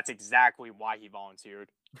 that's exactly why he volunteered.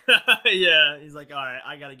 Yeah, he's like, all right,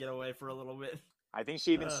 I got to get away for a little bit. I think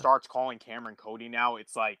she even starts calling Cameron Cody now.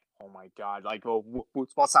 It's like, oh my God. Like, well,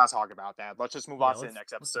 let's not talk about that. Let's just move on to the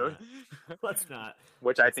next episode. Let's not.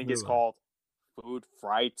 Which I think is called Food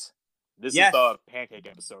Fright. This is the pancake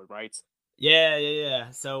episode, right?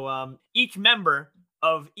 Yeah. So each member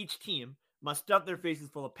of each team must stuff their faces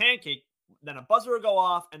full of pancake. Then a buzzer will go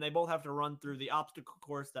off, and they both have to run through the obstacle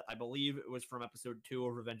course that I believe it was from episode 2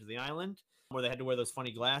 of Revenge of the Island, where they had to wear those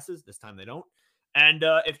funny glasses. This time they don't. And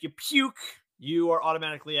if you puke, you are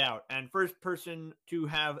automatically out. And first person to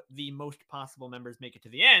have the most possible members make it to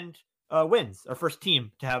the end wins. Or first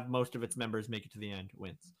team to have most of its members make it to the end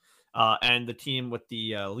wins. And the team with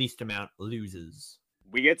the least amount loses.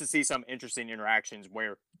 We get to see some interesting interactions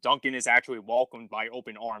where Duncan is actually welcomed by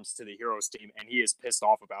open arms to the Heroes team, and he is pissed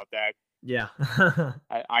off about that. Yeah.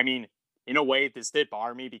 I mean, in a way, this did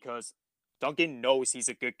bother me because Duncan knows he's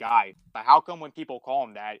a good guy. But how come when people call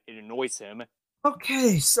him that, it annoys him?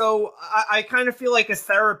 Okay, so I kind of feel like a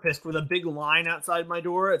therapist with a big line outside my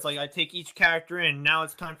door. It's like I take each character in. Now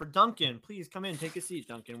it's time for Duncan. Please come in. Take a seat,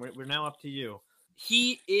 Duncan. We're now up to you.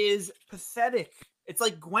 He is pathetic. It's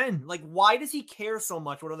like Gwen. Like, why does he care so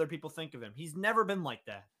much what other people think of him? He's never been like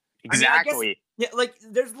that. Exactly. I mean, yeah, like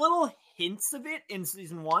there's little hints of it in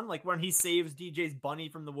season 1, like when he saves DJ's bunny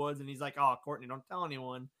from the woods and he's like, oh, Courtney, don't tell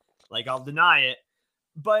anyone. Like, I'll deny it.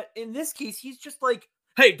 But in this case, he's just like,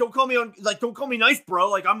 hey, don't call me nice,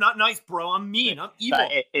 bro. Like, I'm not nice, bro. I'm mean. I'm evil.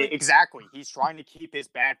 Exactly. He's trying to keep his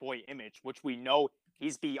bad boy image, which we know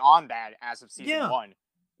he's beyond that as of season 1.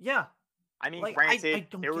 Yeah. I mean, like, granted,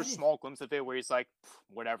 there were small glimpses of it where he's like,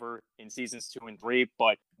 whatever, in seasons 2 and 3,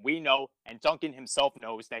 but we know, and Duncan himself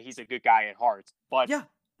knows that he's a good guy at heart. But yeah.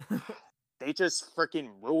 They just freaking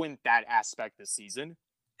ruined that aspect this season.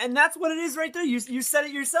 And that's what it is right there. You said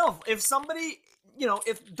it yourself. If somebody,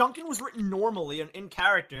 if Duncan was written normally and in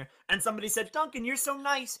character, and somebody said, Duncan, you're so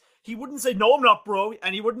nice, he wouldn't say, no, I'm not, bro.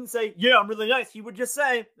 And he wouldn't say, yeah, I'm really nice. He would just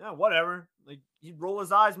say, oh, whatever. Like, he'd roll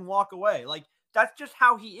his eyes and walk away. Like, that's just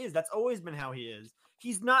how he is. That's always been how he is.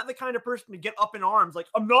 He's not the kind of person to get up in arms like,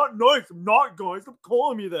 I'm not nice. I'm not going. Stop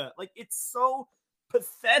calling me that. Like, it's so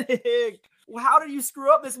pathetic. How did you screw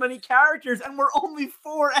up this many characters? And we're only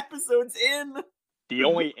 4 episodes in. The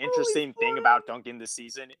only interesting thing about Duncan this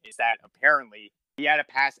season is that apparently he had a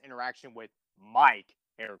past interaction with Mike,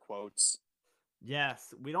 air quotes.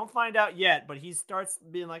 Yes, we don't find out yet, but he starts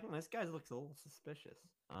being like, this guy looks a little suspicious.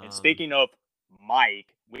 And speaking of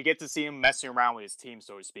Mike, we get to see him messing around with his team,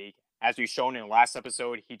 so to speak. As we've shown in the last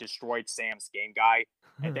episode, he destroyed Sam's game guy.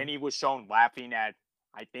 And then he was shown laughing at,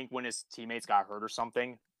 I think, when his teammates got hurt or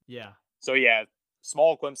something. Yeah. So yeah,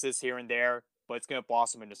 small glimpses here and there, but it's going to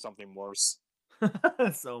blossom into something worse.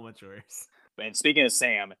 So much worse. And speaking of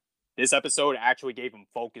Sam, this episode actually gave him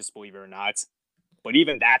focus, believe it or not. But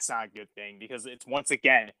even that's not a good thing, because it's once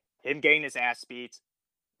again him getting his ass beat.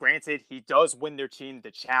 Granted, he does win their team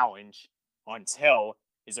the challenge until...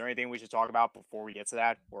 Is there anything we should talk about before we get to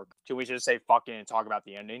that? Or should we just say fuck it and talk about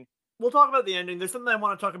the ending? We'll talk about the ending. There's something I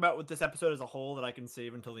want to talk about with this episode as a whole that I can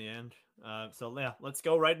save until the end. So yeah, let's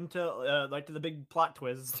go right into to the big plot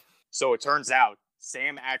twist. So it turns out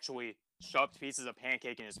Sam actually shoved pieces of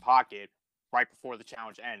pancake in his pocket right before the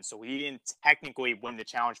challenge ends. So he didn't technically win the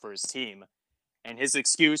challenge for his team. And his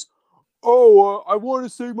excuse, I want to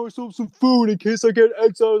save myself some food in case I get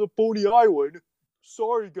exiled of Boney Island.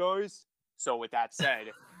 Sorry, guys. So with that said,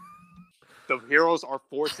 the heroes are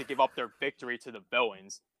forced to give up their victory to the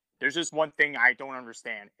villains. There's just one thing I don't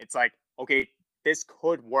understand. It's like, okay, this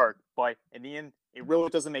could work, but in the end, it really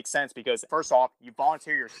doesn't make sense because, first off, you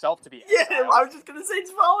volunteer yourself to be exiled. Yeah, I was just going to say it's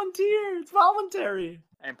volunteer. It's voluntary.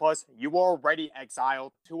 And plus, you were already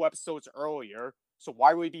exiled 2 episodes earlier, so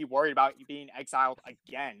why would we be worried about you being exiled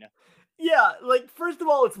again? Yeah, like, first of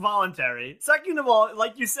all, it's voluntary. Second of all,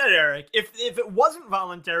 like you said, Eric, if it wasn't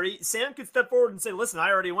voluntary, Sam could step forward and say, listen,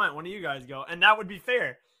 I already went. When do you guys go? And that would be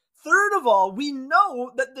fair. Third of all, we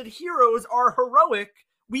know that the heroes are heroic.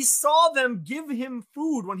 We saw them give him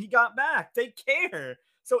food when he got back. They care.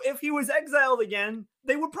 So if he was exiled again,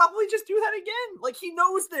 they would probably just do that again. Like, he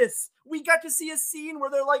knows this. We got to see a scene where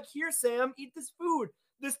they're like, here, Sam, eat this food.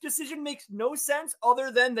 This decision makes no sense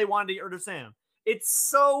other than they wanted to get rid of Sam. It's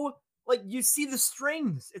so, like, you see the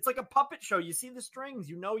strings. It's like a puppet show. You see the strings.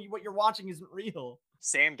 You know what you're watching isn't real.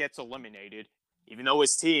 Sam gets eliminated, even though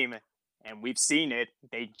his team, and we've seen it,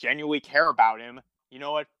 they genuinely care about him. You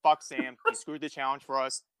know what? Fuck Sam. He screwed the challenge for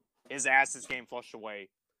us. His ass is getting flushed away.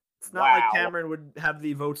 It's not like Cameron would have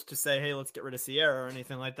the votes to say, hey, let's get rid of Sierra or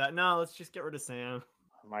anything like that. No, let's just get rid of Sam.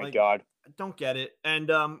 Oh my God. I don't get it.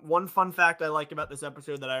 And one fun fact I like about this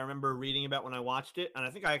episode that I remember reading about when I watched it, and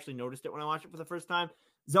I think I actually noticed it when I watched it for the first time,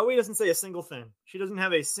 Zoe doesn't say a single thing. She doesn't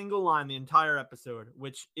have a single line the entire episode,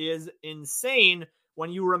 which is insane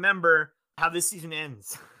when you remember how this season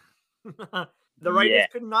ends. The writers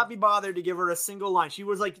could not be bothered to give her a single line. She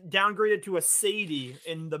was like downgraded to a Sadie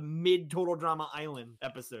in the mid Total Drama Island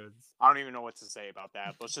episodes. I don't even know what to say about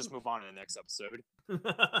that. Let's just move on to the next episode.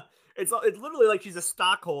 It's literally like she's a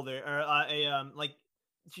stockholder or like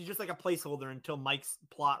she's just like a placeholder until Mike's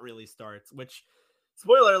plot really starts. Which,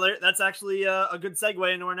 spoiler alert, that's actually a good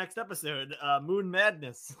segue into our next episode, Moon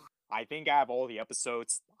Madness. I think out of all the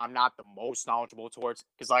episodes, I'm not the most knowledgeable towards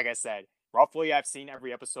because, like I said, roughly, I've seen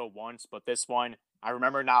every episode once, but this one, I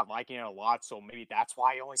remember not liking it a lot, so maybe that's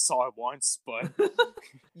why I only saw it once, but...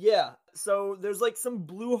 Yeah, so there's like some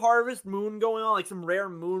blue harvest moon going on, like some rare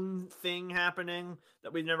moon thing happening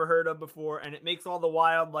that we've never heard of before, and it makes all the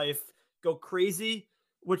wildlife go crazy,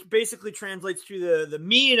 which basically translates to the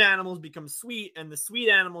mean animals become sweet, and the sweet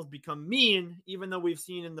animals become mean, even though we've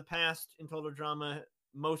seen in the past in Total Drama,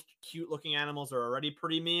 most cute-looking animals are already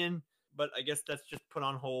pretty mean, but I guess that's just put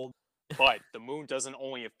on hold. But the moon doesn't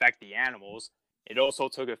only affect the animals, it also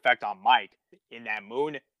took effect on Mike. In that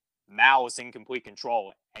moon, Mal is in complete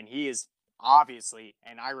control, and he is obviously,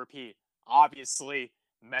 and I repeat, obviously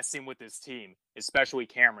messing with his team, especially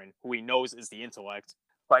Cameron, who he knows is the intellect.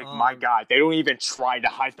 Like, my God, they don't even try to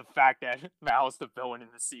hide the fact that Mal is the villain in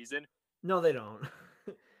the season. No, they don't.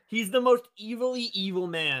 He's the most evilly evil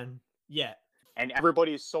man yet. And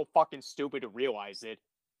everybody is so fucking stupid to realize it.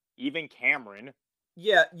 Even Cameron.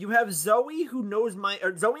 Yeah, you have Zoe who knows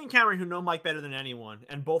Zoe and Cameron who know Mike better than anyone,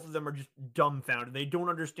 and both of them are just dumbfounded. They don't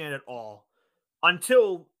understand at all.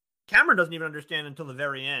 Until Cameron doesn't even understand until the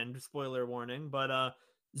very end. Spoiler warning, but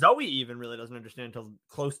Zoe even really doesn't understand until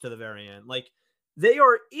close to the very end. Like, they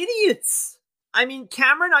are idiots. I mean,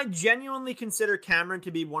 Cameron, I genuinely consider Cameron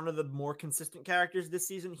to be one of the more consistent characters this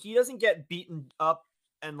season. He doesn't get beaten up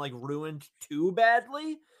and like ruined too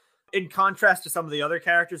badly, in contrast to some of the other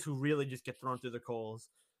characters who really just get thrown through the coals.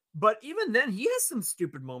 But even then, he has some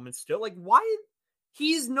stupid moments still. Like, why?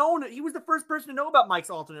 He was the first person to know about Mike's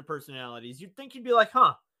alternate personalities. You'd think he'd be like,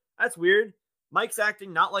 huh, that's weird. Mike's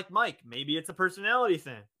acting not like Mike. Maybe it's a personality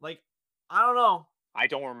thing. Like, I don't know. I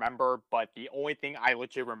don't remember, but the only thing I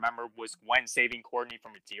legit remember was Gwen saving Courtney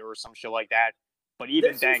from a deer or some shit like that. But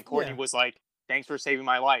even then, Courtney was like, thanks for saving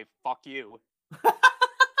my life. Fuck you.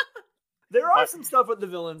 There are some stuff with the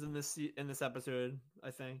villains in this episode,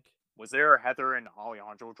 I think. Was there a Heather and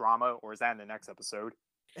Alejandro drama, or is that in the next episode?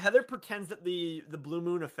 Heather pretends that the blue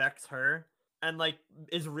moon affects her and like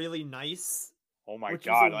is really nice. Oh my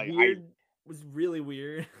God, was really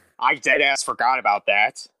weird. I dead ass forgot about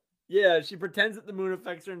that. Yeah, she pretends that the moon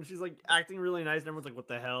affects her and she's like acting really nice and everyone's like, what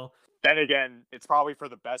the hell? Then again, it's probably for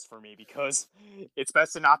the best for me because it's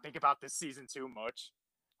best to not think about this season too much.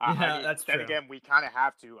 Yeah, that's true. Then again, we kind of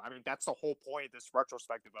have to. I mean, that's the whole point of this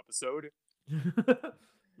retrospective episode.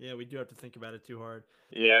 Yeah, we do have to think about it too hard.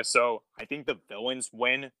 Yeah, so I think the villains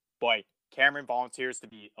win, but Cameron volunteers to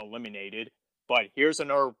be eliminated. But here's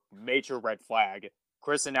another major red flag.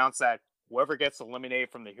 Chris announced that whoever gets eliminated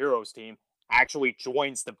from the heroes team actually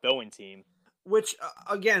joins the villain team. Which,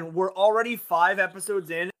 again, we're already 5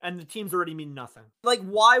 episodes in, and the teams already mean nothing. Like,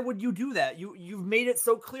 why would you do that? You've made it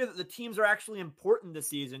so clear that the teams are actually important this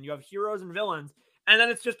season. You have heroes and villains, and then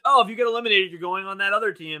it's just, oh, if you get eliminated, you're going on that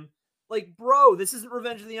other team. Like, bro, this isn't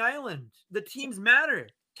Revenge of the Island. The teams matter.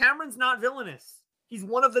 Cameron's not villainous. He's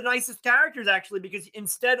one of the nicest characters, actually, because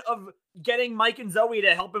instead of getting Mike and Zoe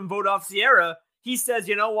to help him vote off Sierra, he says,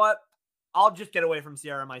 you know what? I'll just get away from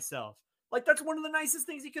Sierra myself. Like, that's one of the nicest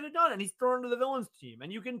things he could have done, and he's thrown into the villains team.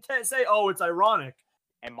 And you can say, oh, it's ironic.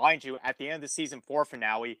 And mind you, at the end of the season 4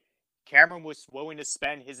 finale, Cameron was willing to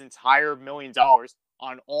spend his entire $1 million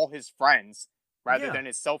on all his friends rather than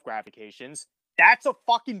his self-gratifications. That's a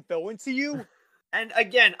fucking villain to you? And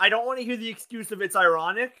again, I don't want to hear the excuse of it's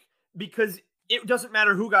ironic, because it doesn't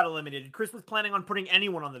matter who got eliminated. Chris was planning on putting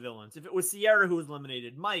anyone on the villains. If it was Sierra who was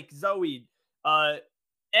eliminated, Mike, Zoe,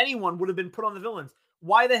 anyone would have been put on the villains.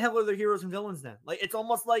 why the hell are there heroes and villains then? Like, it's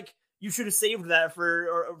almost like you should have saved that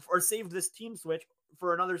or saved this team switch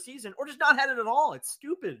for another season, or just not had it at all. It's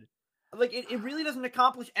stupid. Like, it really doesn't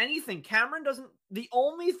accomplish anything. Cameron doesn't. The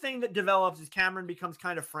only thing that develops is Cameron becomes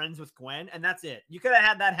kind of friends with Gwen, and that's it. You could have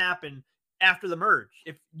had that happen after the merge.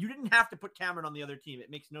 If you didn't have to put Cameron on the other team, it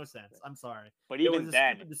makes no sense. I'm sorry. But even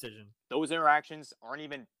then, decision. Those interactions aren't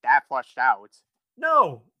even that fleshed out.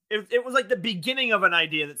 No, it was like the beginning of an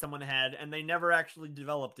idea that someone had, and they never actually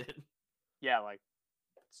developed it. Yeah, like,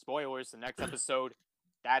 spoilers, the next episode,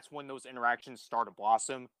 that's when those interactions start to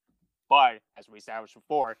blossom. But, as we established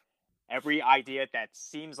before, every idea that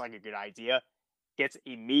seems like a good idea gets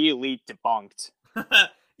immediately debunked.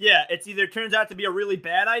 Yeah, it's either turns out to be a really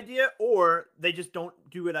bad idea, or they just don't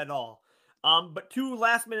do it at all. But two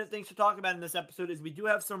last-minute things to talk about in this episode is we do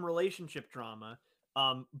have some relationship drama,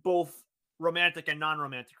 both romantic and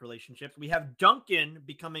non-romantic relationships. We have Duncan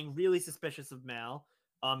becoming really suspicious of Mal.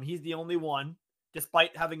 He's the only one,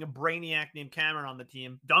 despite having a brainiac named Cameron on the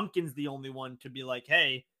team. Duncan's the only one to be like,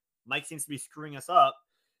 hey, Mike seems to be screwing us up.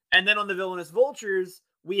 And then on the Villainous Vultures,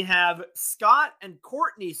 we have Scott and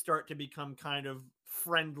Courtney start to become kind of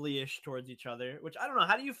friendly-ish towards each other, which I don't know.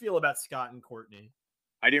 How do you feel about Scott and Courtney?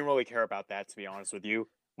 I didn't really care about that, to be honest with you.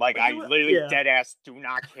 Like, I literally dead ass do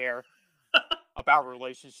not care about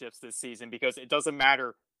relationships this season, because it doesn't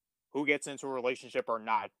matter who gets into a relationship or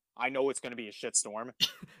not. I know it's going to be a shitstorm.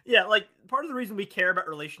 Yeah, like, part of the reason we care about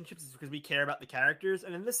relationships is because we care about the characters,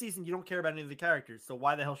 and in this season, you don't care about any of the characters, so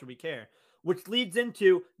why the hell should we care? Which leads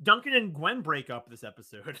into Duncan and Gwen break up this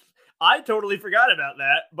episode. I totally forgot about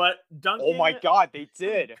that, but Duncan... Oh my god, they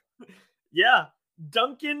did! Yeah,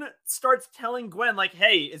 Duncan starts telling Gwen, like,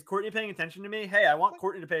 hey, is Courtney paying attention to me? Hey, I want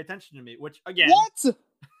Courtney to pay attention to me, which, again... What?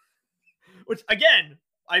 Which, again,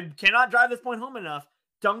 I cannot drive this point home enough.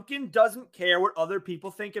 Duncan doesn't care what other people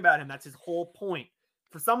think about him. That's his whole point.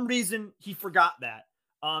 For some reason, he forgot that.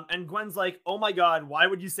 And Gwen's like, oh my god, why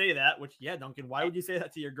would you say that? Which, yeah, Duncan, why would you say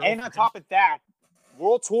that to your girlfriend? And on top of that,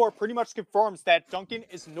 World Tour pretty much confirms that Duncan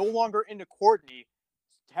is no longer into Courtney,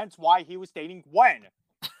 hence why he was dating Gwen.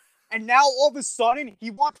 And now, all of a sudden,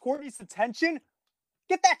 he wants Courtney's attention?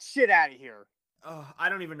 Get that shit out of here. I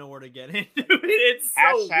don't even know where to get into it. It's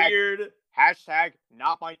so weird. Hashtag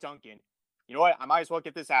not my Duncan. You know what? I might as well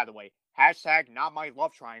get this out of the way. Hashtag not my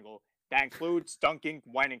love triangle. That includes Duncan,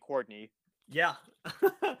 Gwen, and Courtney. Yeah.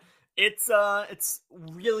 It's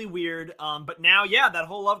really weird. But now, yeah, that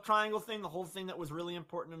whole love triangle thing, the whole thing that was really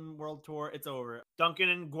important in World Tour, it's over. Duncan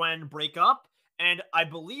and Gwen break up, and I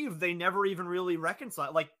believe they never even really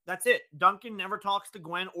reconcile. Like, that's it. Duncan never talks to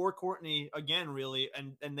Gwen or Courtney again, really,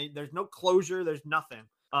 and there's no closure, there's nothing.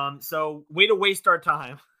 So way to waste our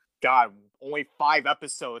time. God, only 5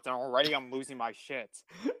 episodes, and already I'm losing my shit.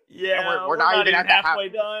 Yeah, we're not even halfway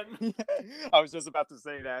done. I was just about to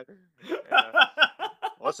say that.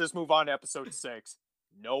 Let's just move on to episode 6.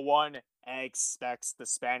 No one expects the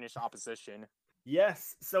Spanish opposition.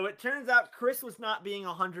 Yes, so it turns out Chris was not being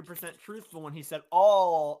 100% truthful when he said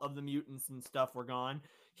all of the mutants and stuff were gone.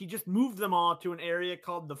 He just moved them all to an area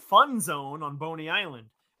called the Fun Zone on Boney Island.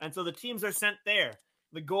 And so the teams are sent there.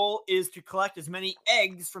 The goal is to collect as many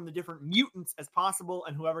eggs from the different mutants as possible,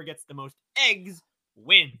 and whoever gets the most eggs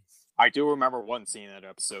wins. I do remember one scene in that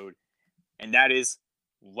episode, and that is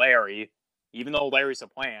Larry. Even though Larry's a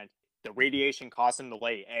plant, the radiation caused him to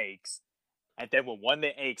lay eggs. And then when one of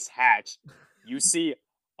the eggs hatched, you see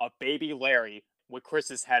a baby Larry with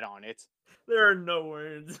Chris's head on it. There are no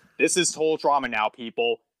words. This is total drama now,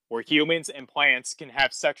 people, where humans and plants can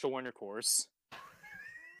have sexual intercourse.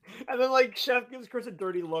 And then, like, Chef gives Chris a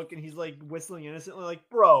dirty look, and he's, like, whistling innocently, like,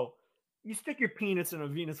 bro, you stick your penis in a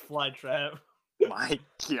Venus flytrap. My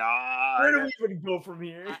God. Where do we even go from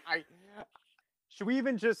here? Should we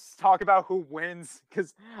even just talk about who wins?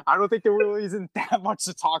 Because I don't think there really isn't that much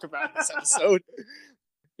to talk about in this episode.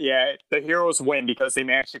 Yeah, the heroes win because they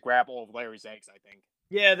managed to grab all of Larry's eggs, I think.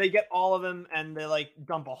 Yeah, they get all of them, and they, like,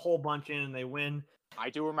 dump a whole bunch in, and they win. I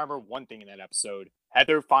do remember one thing in that episode.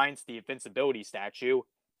 Heather finds the invincibility statue,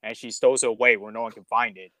 and she stows it away where no one can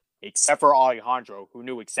find it, except for Alejandro, who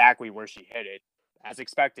knew exactly where she hid it. As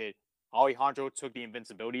expected, Alejandro took the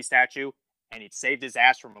invincibility statue, and it saved his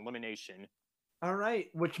ass from elimination. All right,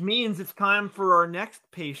 which means it's time for our next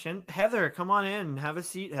patient. Heather, come on in. Have a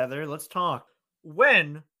seat, Heather. Let's talk.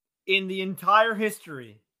 When, in the entire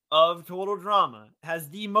history of Total Drama, has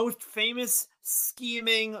the most famous,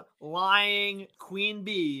 scheming, lying Queen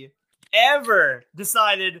Bee ever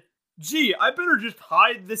decided, gee, I better just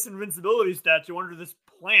hide this invincibility statue under this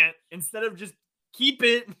plant instead of just keep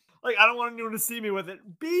it? Like, I don't want anyone to see me with it.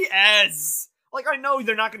 BS! Like, I know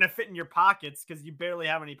they're not going to fit in your pockets because you barely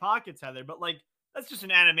have any pockets, Heather, but, like, That's just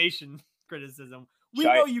an animation criticism. We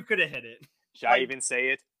Should know I- you could have hit it. Should I even say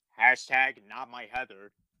it? Hashtag not my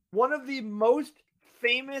Heather. One of the most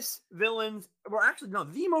famous villains, well, actually, no,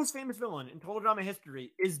 the most famous villain in total drama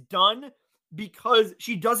history is done because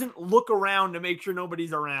she doesn't look around to make sure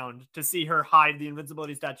nobody's around to see her hide the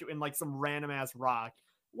invincibility statue in like some random ass rock.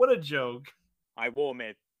 What a joke. I will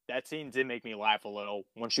admit, that scene did make me laugh a little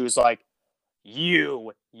when she was like,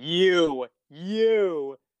 you.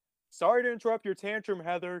 Sorry to interrupt your tantrum,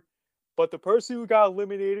 Heather, but the person who got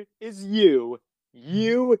eliminated is you.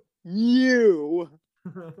 You.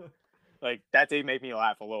 Like, that did make me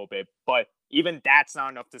laugh a little bit, but even that's not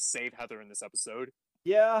enough to save Heather in this episode.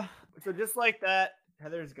 Yeah, so just like that,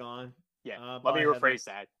 Heather's gone. Yeah, let me rephrase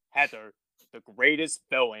that. Heather, the greatest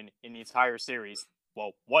villain in the entire series,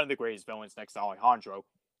 well, one of the greatest villains next to Alejandro,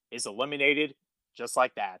 is eliminated just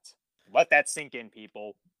like that. Let that sink in,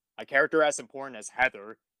 people. A character as important as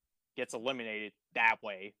Heather gets eliminated that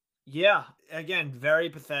way. Yeah, again, very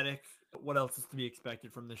pathetic. What else is to be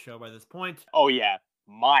expected from the show by this point? Oh yeah,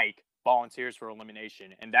 Mike volunteers for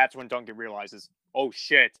elimination, and that's when Duncan realizes, oh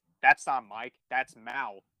shit, that's not Mike, that's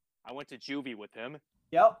Mal. I went to juvie with him.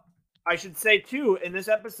 Yep. I should say, too, in this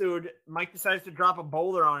episode, Mike decides to drop a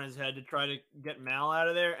boulder on his head to try to get Mal out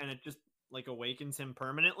of there, and it just, like, awakens him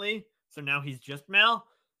permanently. So now he's just Mal.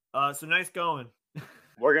 So nice going.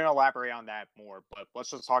 We're going to elaborate on that more, but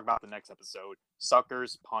let's just talk about the next episode.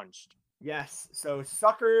 Suckers Punched. Yes. So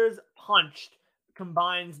Suckers Punched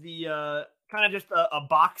combines the kind of just a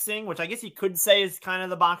boxing, which I guess you could say is kind of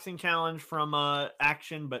the boxing challenge from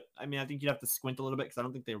Action, but I mean, I think you'd have to squint a little bit because I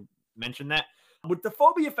don't think they mentioned that, with the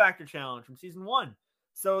Phobia Factor challenge from season 1.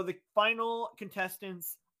 So the final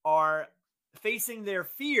contestants are facing their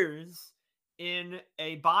fears in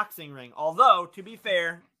a boxing ring. Although, to be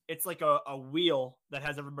fair, it's like a wheel that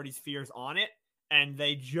has everybody's fears on it, and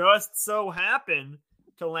they just so happen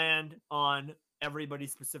to land on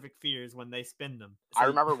everybody's specific fears when they spin them. So, I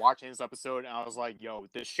remember watching this episode, and I was like, yo,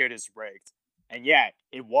 this shit is rigged. And yeah,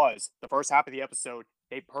 it was. The first half of the episode,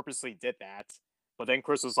 they purposely did that. But then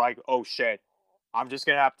Chris was like, oh shit, I'm just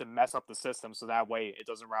going to have to mess up the system so that way it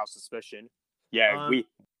doesn't rouse suspicion. Yeah,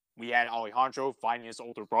 we had Alejandro finding his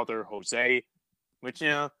older brother, Jose, which, you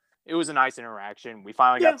know, it was a nice interaction. We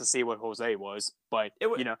finally got to see what Jose was, but,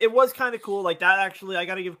 it was kind of cool. Like, that actually, I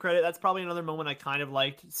got to give credit. That's probably another moment I kind of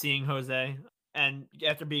liked, seeing Jose. And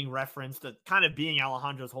after being referenced, kind of being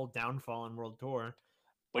Alejandro's whole downfall in World Tour.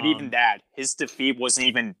 But even that, his defeat wasn't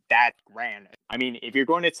even that grand. I mean, if you're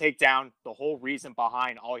going to take down the whole reason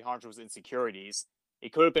behind Alejandro's insecurities,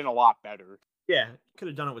 it could have been a lot better. Yeah, could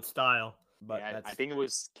have done it with style. But yeah, I think it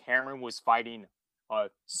was Cameron was fighting a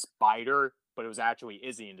spider, but it was actually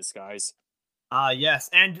Izzy in disguise. Yes,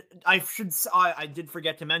 and I did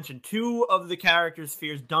forget to mention, 2 of the characters'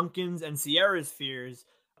 fears, Duncan's and Sierra's fears,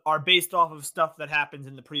 are based off of stuff that happens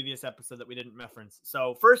in the previous episode that we didn't reference.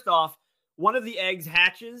 So first off, one of the eggs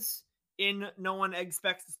hatches in No One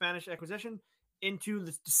Expects the Spanish Inquisition into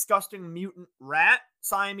this disgusting mutant rat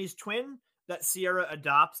Siamese twin that Sierra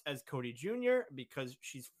adopts as Cody Jr. because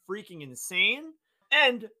she's freaking insane.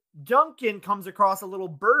 And Duncan comes across a little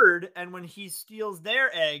bird, and when he steals their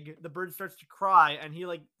egg, the bird starts to cry, and he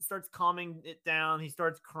like starts calming it down. He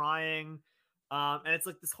starts crying, and it's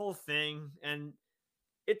like this whole thing, and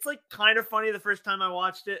it's like kind of funny the first time I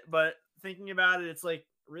watched it, but thinking about it, it's like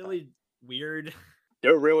really weird.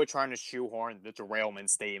 They're really trying to shoehorn the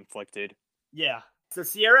derailments they inflicted. Yeah. So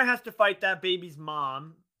Sierra has to fight that baby's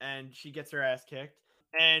mom, and she gets her ass kicked.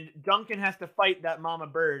 And Duncan has to fight that mama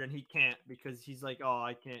bird, and he can't because he's like, oh,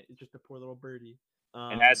 I can't. It's just a poor little birdie.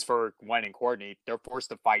 And as for Gwen and Courtney, they're forced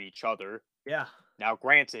to fight each other. Yeah. Now,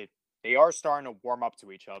 granted, they are starting to warm up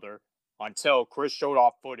to each other until Chris showed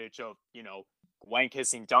off footage of, Gwen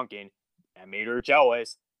kissing Duncan and made her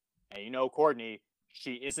jealous. And Courtney,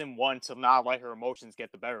 she isn't one to not let her emotions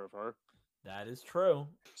get the better of her. That is true.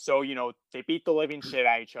 So, they beat the living shit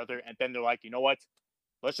at each other, and then they're like, you know what?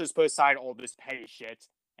 Let's just put aside all this petty shit,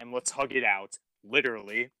 and let's hug it out.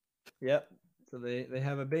 Literally. Yep. So they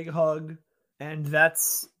have a big hug, and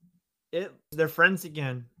that's it. They're friends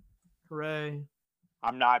again. Hooray.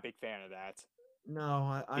 I'm not a big fan of that.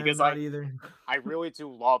 No, I'm not either. I really do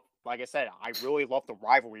love, like I said, I really love the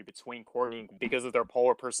rivalry between Courtney because of their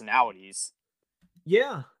polar personalities.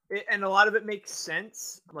 Yeah, and a lot of it makes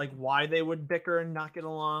sense, like why they would bicker and not get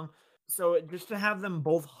along. So just to have them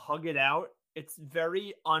both hug it out, it's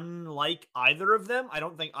very unlike either of them. I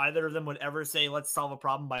don't think either of them would ever say, let's solve a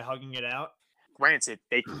problem by hugging it out. Granted,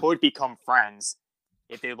 they could become friends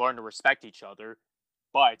if they learn to respect each other,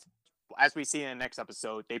 but as we see in the next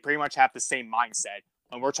episode, they pretty much have the same mindset,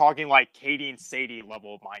 And we're talking like Katie and Sadie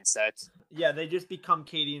level of mindset. Yeah, they just become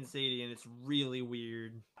Katie and Sadie, and it's really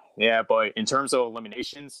weird. Yeah, but in terms of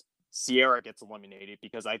eliminations, Sierra gets eliminated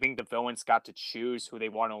because I think the villains got to choose who they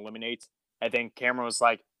want to eliminate. I think Cameron was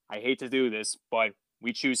like, I hate to do this, but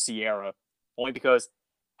we choose Sierra. Only because,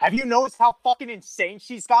 have you noticed how fucking insane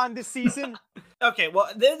she's gotten this season? Okay, well,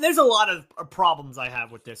 there's a lot of problems I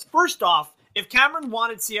have with this. First off, if Cameron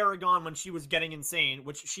wanted Sierra gone when she was getting insane,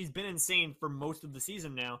 which she's been insane for most of the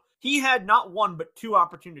season now, he had not one but two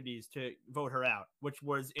opportunities to vote her out, which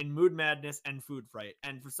was in Mood Madness and Food Fright.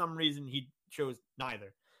 And for some reason, he chose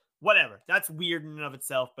neither. Whatever. That's weird in and of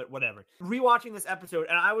itself, but whatever. Rewatching this episode,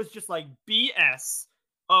 and I was just like, BS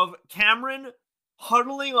of Cameron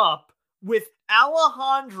huddling up with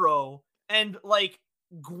Alejandro and like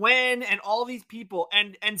Gwen and all these people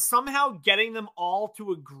and somehow getting them all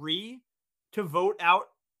to agree to vote out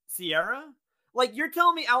Sierra. Like, you're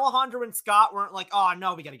telling me Alejandro and Scott weren't like, oh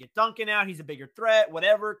no, we got to get Duncan out, he's a bigger threat,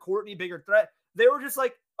 whatever, Courtney, bigger threat. They were just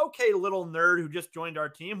like, okay, little nerd who just joined our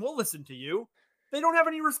team, we'll listen to you. They don't have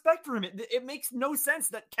any respect for him. It makes no sense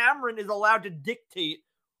that Cameron is allowed to dictate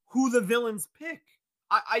who the villains pick.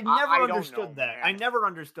 I never understood that. I never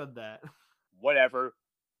understood that. Whatever.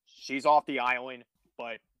 She's off the island,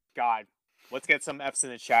 but God, let's get some F's in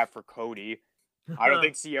the chat for Cody. I don't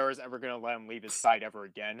think Sierra's ever going to let him leave his side ever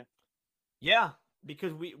again. Yeah,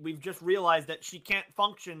 because we've just realized that she can't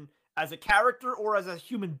function as a character or as a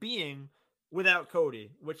human being without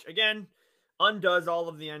Cody, which, again, undoes all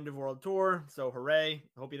of the end of World Tour. So hooray.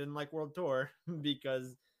 I hope you didn't like World Tour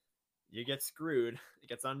because you get screwed. It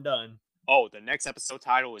gets undone. Oh, the next episode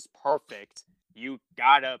title is perfect. You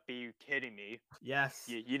gotta be kidding me. Yes.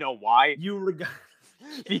 You know why?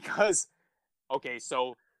 Because, okay,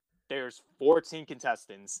 so there's 14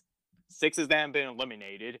 contestants. 6 of them have been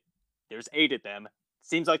eliminated. There's 8 of them.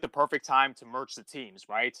 Seems like the perfect time to merge the teams,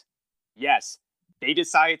 right? Yes. They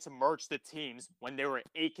decided to merge the teams when there were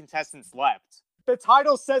 8 contestants left. The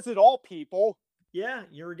title says it all, people. Yeah,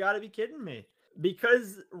 you gotta be kidding me.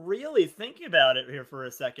 Because really, thinking about it here for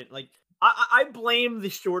a second, like, I blame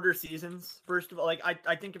the shorter seasons, first of all. Like,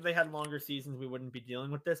 I think if they had longer seasons, we wouldn't be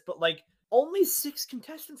dealing with this. But, like, only 6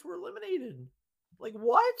 contestants were eliminated. Like,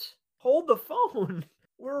 what? Hold the phone.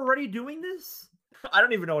 We're already doing this? I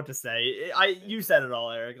don't even know what to say. You said it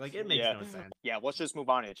all, Eric. Like, it makes no sense. Yeah, let's just move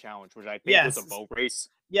on to the challenge, which I think was a boat race.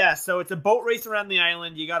 Yeah, so it's a boat race around the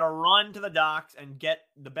island. You got to run to the docks and get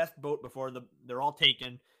the best boat before they're all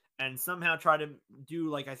taken, and somehow try to do,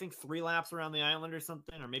 like, I think 3 laps around the island or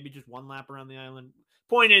something, or maybe just 1 lap around the island.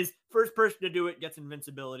 Point is, first person to do it gets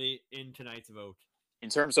invincibility in tonight's vote. In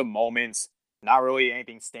terms of moments, not really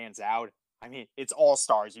anything stands out. I mean, it's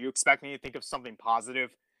All-Stars. You expect me to think of something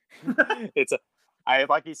positive?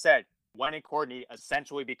 Like you said, Gwen and Courtney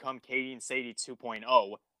essentially become Katie and Sadie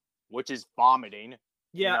 2.0, which is vomiting.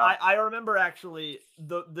 Yeah, you know? I remember actually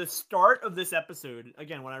the start of this episode,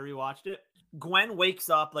 again, when I rewatched it, Gwen wakes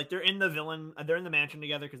up, like, they're in the mansion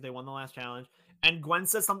together because they won the last challenge, and Gwen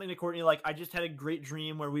says something to Courtney like, I just had a great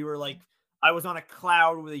dream where we were, like, I was on a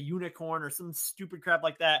cloud with a unicorn or some stupid crap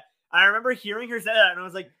like that. And I remember hearing her say that, and I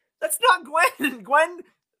was like, that's not Gwen!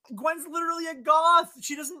 Gwen's literally a goth.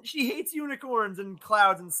 She hates unicorns and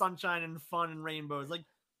clouds and sunshine and fun and rainbows. Like,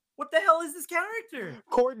 what the hell is this character?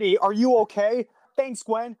 Courtney, are you okay? Thanks,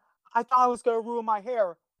 Gwen. I thought I was going to ruin my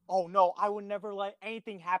hair. Oh, no, I would never let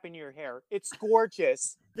anything happen to your hair. It's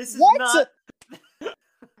gorgeous. This is not...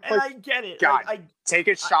 And like, I get it. God, take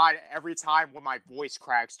a shot every time when my voice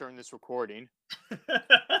cracks during this recording.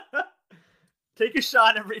 Take a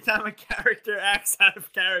shot every time a character acts out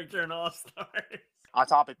of character in All-Stars. On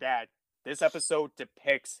top of that, this episode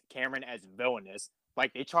depicts Cameron as villainous.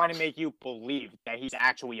 Like, they try to make you believe that he's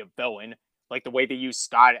actually a villain. Like the way they use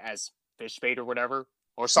Scott as fish bait or whatever.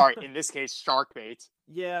 Or sorry, in this case, shark bait.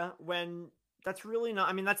 Yeah, when that's really not...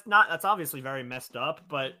 I mean, that's obviously very messed up,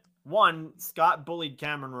 but... One, Scott bullied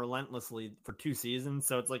Cameron relentlessly for 2 seasons,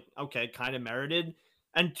 so it's like, okay, kind of merited.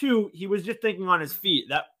 And 2, he was just thinking on his feet.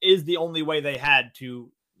 That is the only way they had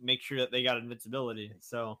to make sure that they got invincibility.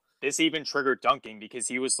 So this even triggered Duncan because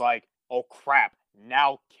he was like, oh crap,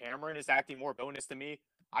 now Cameron is acting more villainous than me.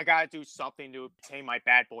 I gotta do something to obtain my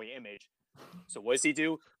bad boy image. So what does he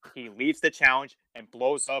do? He leaves the challenge and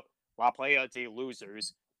blows up La Playa de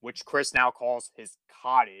Losers, which Chris now calls his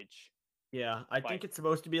cottage. Yeah, I think it's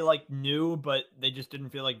supposed to be, like, new, but they just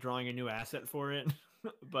didn't feel like drawing a new asset for it.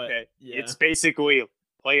 But, yeah. It's basically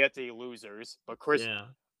Playa de Losers, but Chris... Yeah.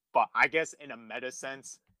 But I guess in a meta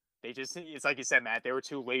sense, it's like you said, Matt, they were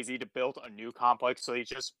too lazy to build a new complex, so they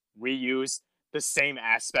just reused the same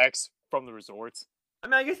aspects from the resorts. I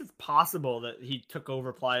mean, I guess it's possible that he took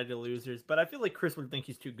over Playa de Losers, but I feel like Chris would think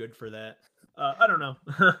he's too good for that. I don't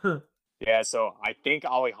know. Yeah, so I think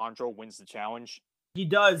Alejandro wins the challenge. He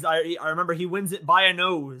does. I remember he wins it by a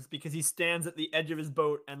nose because he stands at the edge of his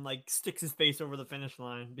boat and like sticks his face over the finish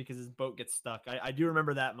line because his boat gets stuck. I do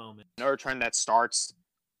remember that moment. Another trend that starts,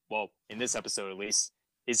 well, in this episode at least,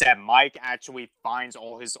 is that Mike actually finds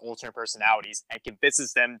all his alternate personalities and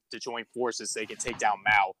convinces them to join forces so they can take down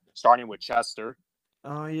Mal, starting with Chester.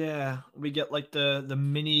 Oh yeah, we get like the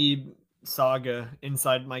mini saga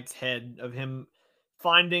inside Mike's head of him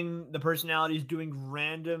finding the personalities doing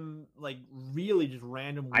random, like really just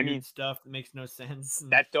random weird stuff that makes no sense.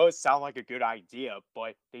 That does sound like a good idea,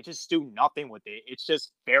 but they just do nothing with it. It's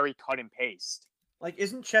just very cut and paste. Like,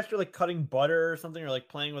 isn't Chester like cutting butter or something, or like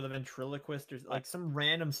playing with a ventriloquist or like some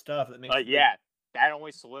random stuff that makes? Yeah, that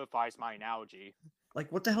only solidifies my analogy.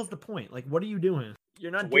 Like, what the hell's the point? Like, what are you doing? You're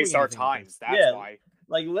not waste our times. That's why.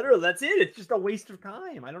 Like literally, that's it. It's just a waste of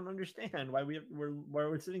time. I don't understand why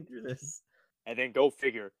we're sitting through this. And then go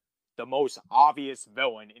figure, the most obvious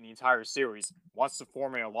villain in the entire series wants to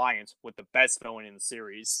form an alliance with the best villain in the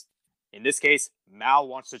series. In this case, Mal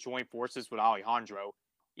wants to join forces with Alejandro.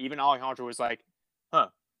 Even Alejandro was like,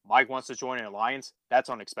 Mike wants to join an alliance?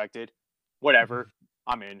 That's unexpected. Whatever,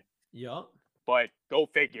 I'm in. Yup. But go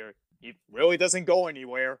figure, it really doesn't go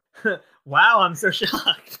anywhere. Wow, I'm so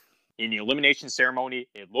shocked. In the elimination ceremony,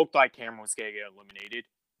 it looked like Cameron was going to get eliminated.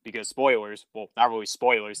 Because spoilers, well, not really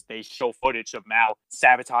spoilers, they show footage of Mal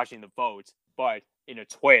sabotaging the vote. But in a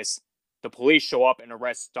twist, the police show up and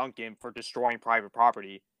arrest Duncan for destroying private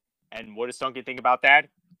property. And what does Duncan think about that?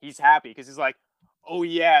 He's happy because he's like, oh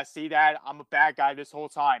yeah, see that? I'm a bad guy this whole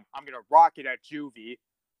time. I'm going to rock it at Juvie.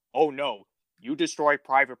 Oh no, you destroyed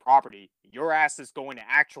private property. Your ass is going to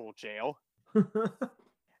actual jail.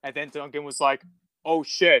 And then Duncan was like, oh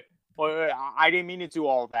shit, I didn't mean to do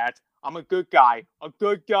all that. I'm a good guy,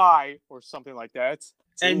 or something like that.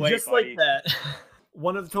 And just like that,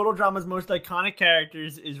 one of Total Drama's most iconic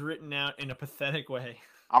characters is written out in a pathetic way.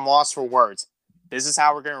 I'm lost for words. This is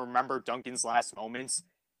how we're going to remember Duncan's last moments,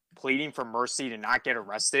 pleading for mercy to not get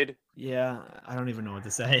arrested. Yeah, I don't even know what to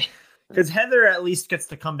say. Because Heather at least gets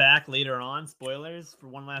to come back later on, spoilers, for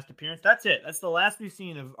one last appearance. That's it. That's the last we've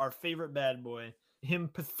seen of our favorite bad boy. Him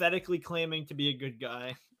pathetically claiming to be a good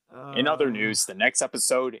guy. In other news, the next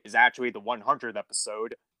episode is actually the 100th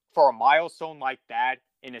episode. For a milestone like that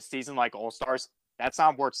in a season like All-Stars, that's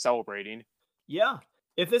not worth celebrating. Yeah.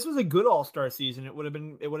 If this was a good All-Star season, it would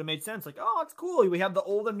have made sense. Like, oh, it's cool. We have the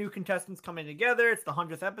old and new contestants coming together. It's the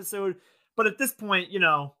 100th episode. But at this point,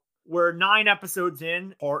 we're 9 episodes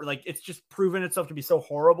in, or like it's just proven itself to be so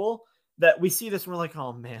horrible that we see this and we're like,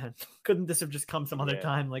 oh man, couldn't this have just come some other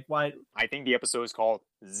time? Like, why? I think the episode is called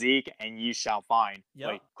Zeke and You Shall Find. Yep.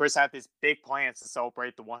 Like, Chris had this big plans to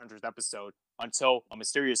celebrate the 100th episode until a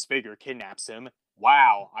mysterious figure kidnaps him.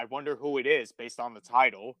 Wow, I wonder who it is based on the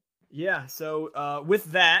title. Yeah, so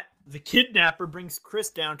with that, the kidnapper brings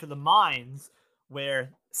Chris down to the mines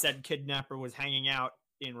where said kidnapper was hanging out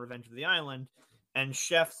in Revenge of the Island, and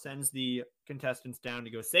Chef sends the contestants down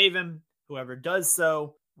to go save him. Whoever does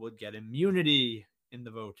so would get immunity in the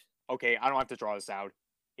vote. Okay, I don't have to draw this out.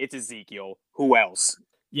 It's Ezekiel. Who else?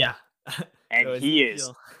 Yeah. And so he is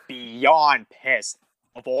beyond pissed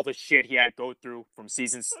of all the shit he had to go through from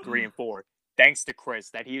seasons 3 and 4. Thanks to Chris,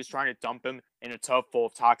 that he was trying to dump him in a tub full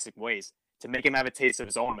of toxic waste to make him have a taste of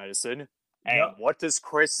his own medicine. And what does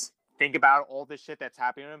Chris think about all this shit that's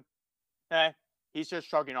happening to him? He's just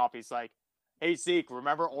shrugging off. He's like, hey, Zeke,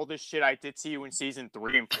 remember all this shit I did to you in season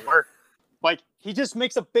 3 and 4? Like, he just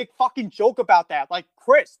makes a big fucking joke about that. Like,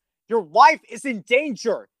 Chris, your life is in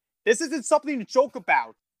danger. This isn't something to joke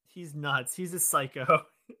about. He's nuts. He's a psycho.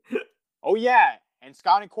 Oh, yeah. And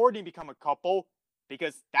Scott and Courtney become a couple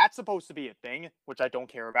because that's supposed to be a thing, which I don't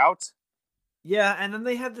care about. Yeah, and then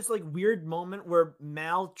they have this, like, weird moment where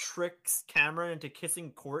Mal tricks Cameron into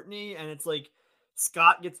kissing Courtney, and it's like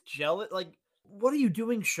Scott gets jealous. Like, what are you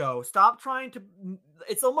doing, show? Stop trying to...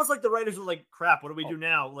 It's almost like the writers are like, crap, what do we do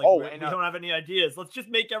now? Like, we don't have any ideas. Let's just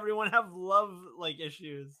make everyone have love, like,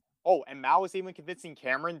 issues. Oh, and Mal was even convincing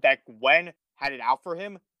Cameron that Gwen had it out for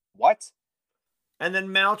him? What? And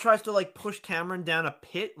then Mal tries to, like, push Cameron down a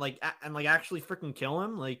pit, like, and, like, actually freaking kill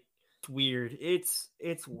him. Like, it's weird. It's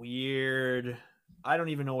weird. I don't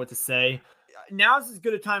even know what to say. Now's as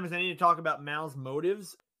good a time as any to talk about Mal's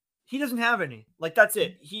motives. He doesn't have any. Like, that's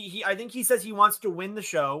it. I think he says he wants to win the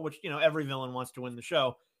show, which, every villain wants to win the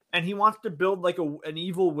show. And he wants to build, like, an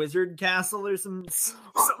evil wizard castle or something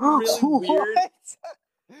really weird.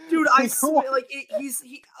 Dude, I swear, like,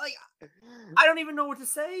 I don't even know what to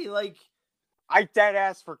say. Like, I dead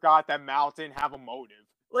ass forgot that Mal didn't have a motive.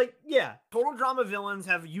 Like, yeah, total drama villains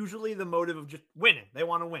have usually the motive of just winning. They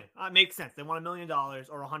want to win. It makes sense. They want $1 million or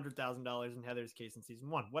 $100,000 in Heather's case in season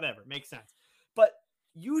 1. Whatever, makes sense. But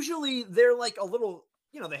usually they're like a little,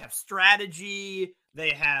 they have strategy.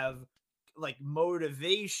 They have like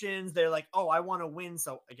motivations. They're like, oh, I want to win,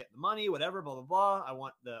 so I get the money, whatever, blah, blah, blah. I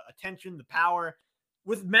want the attention, the power.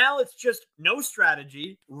 With Mal, it's just no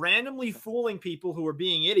strategy, randomly fooling people who are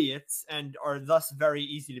being idiots and are thus very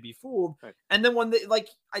easy to be fooled. Right. And then when they, like,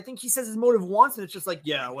 I think he says his motive once, and it's just like,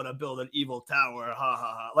 yeah, I want to build an evil tower, ha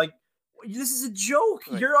ha ha. Like, this is a joke.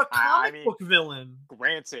 Like, you're a comic book villain.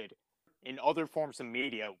 Granted, in other forms of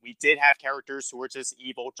media, we did have characters who were just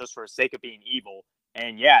evil just for the sake of being evil.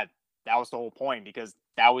 And yeah, that was the whole point, because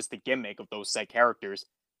that was the gimmick of those said characters.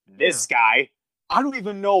 This guy, I don't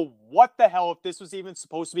even know what the hell, if this was even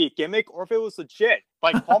supposed to be a gimmick or if it was legit.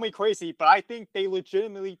 Like, call me crazy, but I think they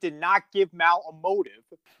legitimately did not give Mal a motive.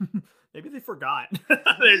 Maybe they forgot.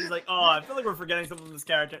 They're just like, oh, I feel like we're forgetting something from this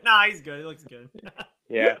character. Nah, he's good. He looks good.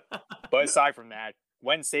 Yeah. But aside from that,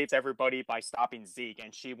 Gwen saves everybody by stopping Zeke,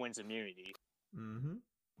 and she wins immunity. Mm-hmm.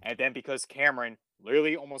 And then because Cameron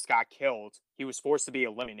literally almost got killed, he was forced to be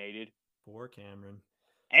eliminated. Poor Cameron.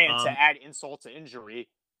 And to add insult to injury,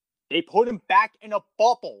 they put him back in a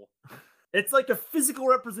bubble. It's like a physical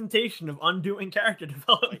representation of undoing character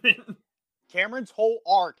development. Cameron's whole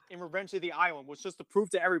arc in Revenge of the Island was just to prove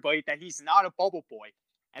to everybody that he's not a bubble boy.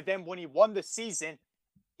 And then when he won the season,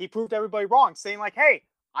 he proved everybody wrong, saying like, hey,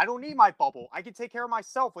 I don't need my bubble. I can take care of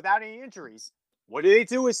myself without any injuries. What do they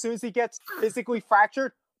do as soon as he gets physically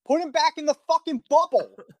fractured? Put him back in the fucking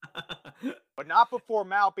bubble. But not before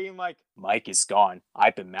Mal being like, Mike is gone.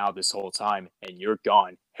 I've been Mal this whole time, and you're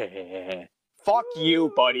gone. Fuck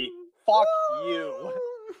you, buddy. Fuck you.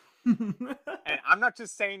 And I'm not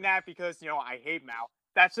just saying that because, I hate Mal.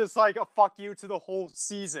 That's just like a fuck you to the whole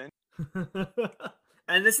season.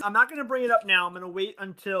 And this, I'm not going to bring it up now. I'm going to wait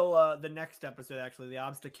until the next episode, actually, the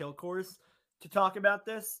Obstacle course, to talk about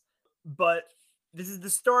this. But this is the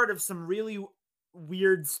start of some really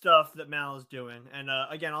weird stuff that Mal is doing. And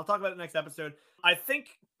again, I'll talk about it next episode. I think,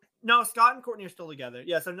 no, Scott and Courtney are still together.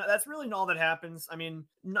 Yeah, so that's really all that happens. I mean,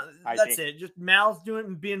 that's it. Just Mal's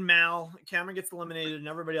being Mal. Cameron gets eliminated, and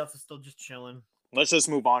everybody else is still just chilling. Let's just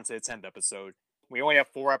move on to the 10th episode. We only have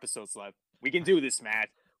 4 episodes left. We can do this, Matt.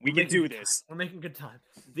 We can do this. We're making good time.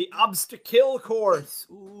 The Obstacle course.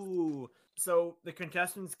 Ooh. So the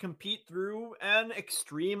contestants compete through an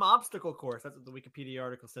extreme obstacle course. That's what the Wikipedia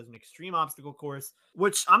article says, an extreme obstacle course,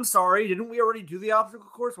 which, I'm sorry, didn't we already do the obstacle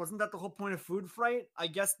course? Wasn't that the whole point of Food Fright? I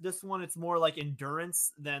guess this one, it's more like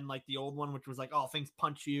endurance than like the old one, which was like, oh, things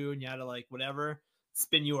punch you and you had to like whatever,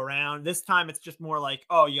 spin you around. This time it's just more like,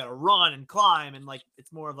 oh, you got to run and climb, and like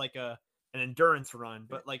it's more of like an endurance run.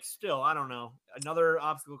 But like still, I don't know. Another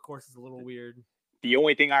obstacle course is a little weird. The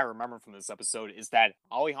only thing I remember from this episode is that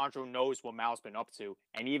Alejandro knows what Mal's been up to,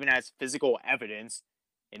 and even has physical evidence,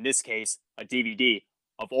 in this case, a DVD,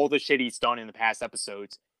 of all the shit he's done in the past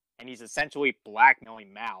episodes, and he's essentially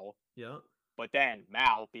blackmailing Mal. Yeah. But then,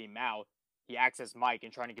 Mal, being Mal, he acts as Mike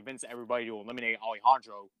and trying to convince everybody to eliminate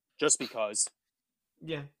Alejandro, just because.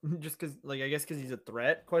 Yeah, just because, like, I guess because he's a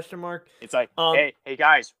threat, question mark? It's like, hey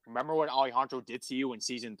guys, remember what Alejandro did to you in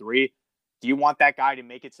season 3? Do you want that guy to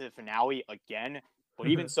make it to the finale again? But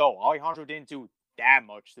even so, Alejandro didn't do that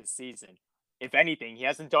much this season. If anything, he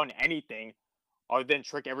hasn't done anything other than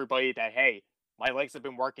trick everybody that, hey, my legs have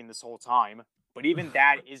been working this whole time. But even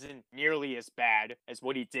that isn't nearly as bad as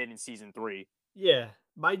what he did in season 3. Yeah,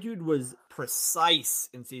 my dude was precise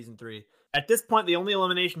in season 3. At this point, the only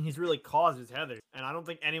elimination he's really caused is Heather. And I don't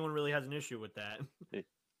think anyone really has an issue with that.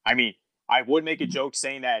 I mean, I would make a joke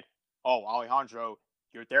saying that, oh, Alejandro,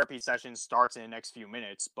 your therapy session starts in the next few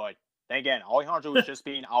minutes, but then again, Alejandro was just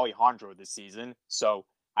being Alejandro this season, so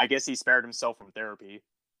I guess he spared himself from therapy.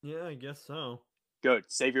 Yeah, I guess so. Good.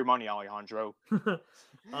 Save your money, Alejandro.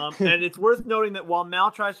 And it's worth noting that while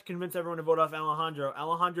Mal tries to convince everyone to vote off Alejandro,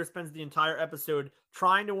 Alejandro spends the entire episode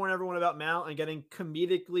trying to warn everyone about Mal and getting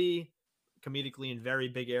comedically in very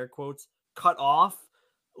big air quotes, cut off.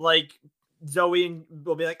 Like, Zoe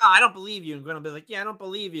will be like, I don't believe you. And Gwen will be like, yeah, I don't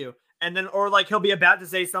believe you. And then, or like he'll be about to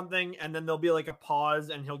say something, and then there'll be like a pause,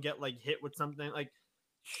 and he'll get like hit with something. Like,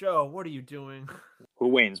 show, what are you doing? Who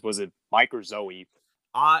wins? Was it Mike or Zoe?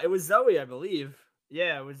 It was Zoe, I believe.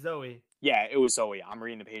 Yeah, it was Zoe. Yeah, it was Zoe. I'm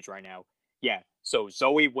reading the page right now. Yeah, so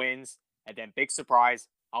Zoe wins, and then big surprise,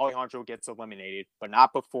 Alejandro gets eliminated, but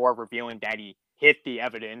not before revealing that he hid the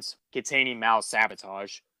evidence containing Mal's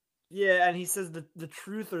sabotage. Yeah, and he says the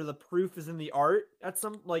truth or the proof is in the art at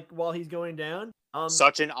some, like, while he's going down.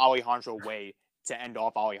 Such an Alejandro way. to end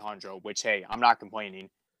off Alejandro, which, hey, I'm not complaining.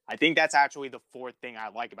 I think that's actually the fourth thing I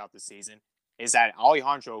like about this season, is that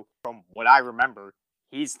Alejandro, from what I remember,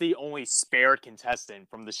 he's the only spared contestant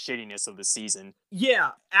from the shittiness of the season.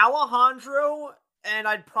 Yeah, Alejandro, and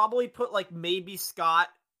I'd probably put like maybe Scott.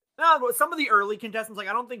 No, some of the early contestants, like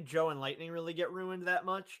I don't think Joe and Lightning really get ruined that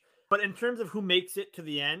much. But in terms of who makes it to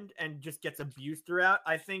the end and just gets abused throughout,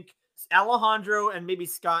 I think Alejandro and maybe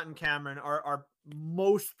Scott and Cameron are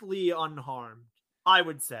mostly unharmed, I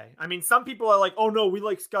would say. I mean, some people are like, oh no, we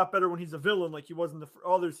like Scott better when he's a villain like he was in the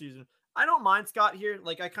other season. I don't mind Scott here.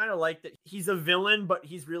 Like, I kind of like that he's a villain, but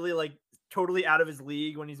he's really like totally out of his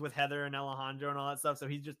league when he's with Heather and Alejandro and all that stuff. So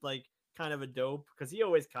he's just like kind of a dope because he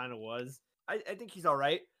always kind of was. I think he's all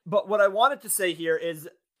right. But what I wanted to say here is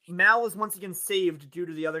Mal is once again saved due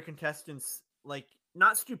to the other contestants, like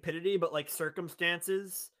not stupidity, but like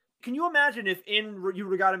circumstances. Can you imagine if in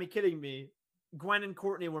You Gotta Be Kidding Me, Gwen and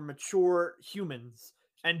Courtney were mature humans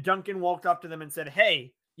and Duncan walked up to them and said,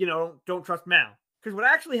 hey, don't trust Mal. Because what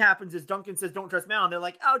actually happens is Duncan says, don't trust Mal. And they're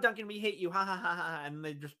like, oh, Duncan, we hate you. Ha ha ha ha. And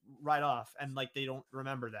they just ride off. And like, they don't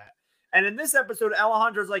remember that. And in this episode,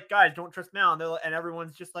 Alejandro's like, guys, don't trust Mal. And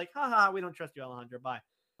everyone's just like, ha ha, we don't trust you, Alejandro. Bye.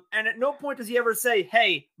 And at no point does he ever say,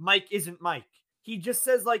 hey, Mike isn't Mike. He just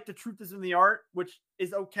says, like, the truth is in the art, which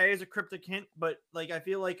is okay as a cryptic hint. But, like, I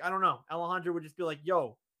feel like, I don't know. Alejandro would just be like,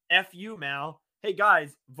 yo, F you, Mal. Hey,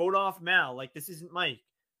 guys, vote off Mal. Like, this isn't Mike.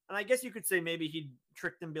 And I guess you could say maybe he'd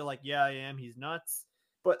trick them and be like, yeah, I am. He's nuts.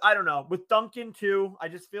 But I don't know. With Duncan, too, I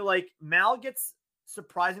just feel like Mal gets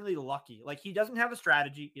surprisingly lucky. Like, he doesn't have a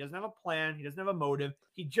strategy. He doesn't have a plan. He doesn't have a motive.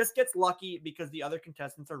 He just gets lucky because the other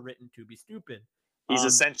contestants are written to be stupid. He's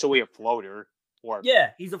essentially a floater.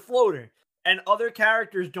 Yeah, he's a floater. And other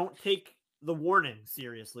characters don't take the warning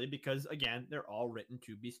seriously because, again, they're all written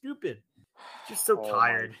to be stupid. Just so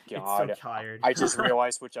tired. It's so tired. I just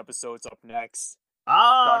realized which episode's up next.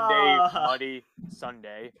 Sunday Muddy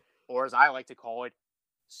Sunday. Or as I like to call it,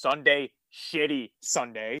 Sunday Shitty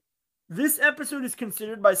Sunday. This episode is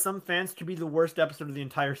considered by some fans to be the worst episode of the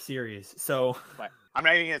entire series. So, but I'm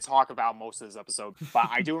not even going to talk about most of this episode, but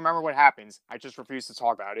I do remember what happens. I just refuse to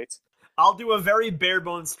talk about it. I'll do a very bare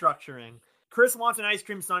bones structuring. Chris wants an ice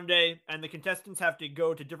cream sundae, and the contestants have to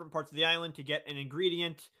go to different parts of the island to get an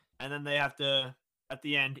ingredient, and then they have to, at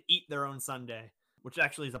the end, eat their own sundae, which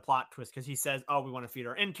actually is a plot twist because he says, oh, we want to feed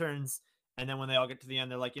our interns. And then when they all get to the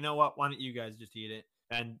end, they're like, you know what? Why don't you guys just eat it?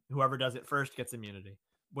 And whoever does it first gets immunity.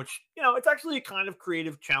 Which, it's actually a kind of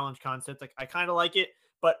creative challenge concept. Like, I kind of like it,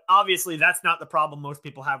 but obviously that's not the problem most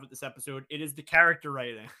people have with this episode. It is the character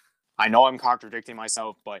writing. I know I'm contradicting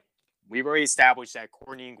myself, but we've already established that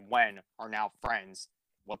Courtney and Gwen are now friends.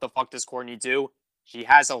 What the fuck does Courtney do? She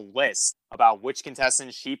has a list about which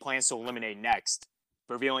contestants she plans to eliminate next,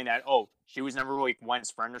 revealing that, oh, she was never really Gwen's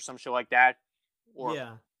friend or some shit like that.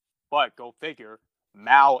 Yeah. But go figure,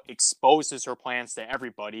 Mal exposes her plans to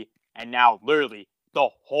everybody, and now literally the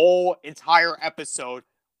whole entire episode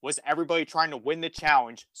was everybody trying to win the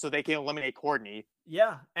challenge so they can eliminate Courtney.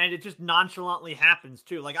 Yeah, and it just nonchalantly happens,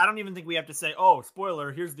 too. Like, I don't even think we have to say, oh,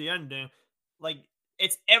 spoiler, here's the ending. Like,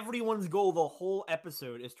 it's everyone's goal the whole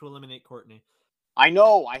episode is to eliminate Courtney. I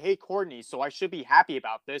know, I hate Courtney, so I should be happy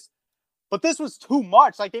about this. But this was too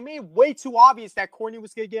much. Like, they made it way too obvious that Courtney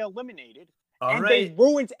was going to get eliminated. They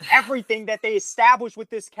ruined everything that they established with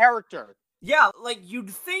this character. Yeah, like, you'd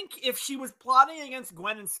think if she was plotting against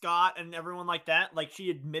Gwen and Scott and everyone like that, like she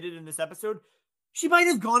admitted in this episode, she might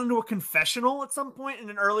have gone into a confessional at some point in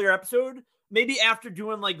an earlier episode. Maybe after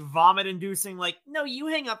doing, like, vomit-inducing, like, no, you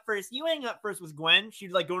hang up first with Gwen.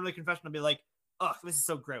 She'd, like, go into the confessional and be like, ugh, this is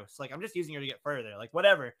so gross. Like, I'm just using her to get further. Like,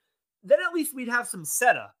 whatever. Then at least we'd have some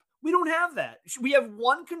setup. We don't have that. We have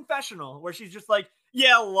one confessional where she's just like,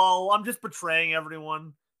 yeah, lol, I'm just betraying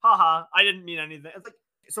everyone. Haha, I didn't mean anything. It's like,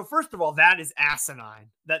 so first of all, that is asinine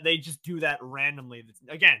that they just do that randomly.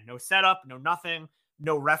 Again, no setup, no nothing,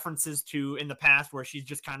 no references to in the past where she's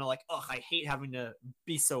just kind of like, ugh, I hate having to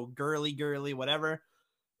be so girly, whatever.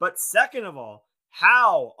 But second of all,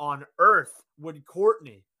 how on earth would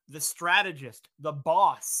Courtney, the strategist, the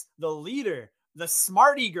boss, the leader, the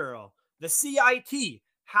smarty girl, the CIT,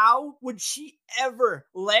 how would she ever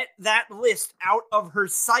let that list out of her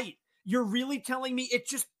sight? You're really telling me it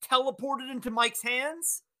just teleported into Mike's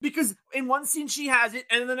hands? Because in one scene she has it,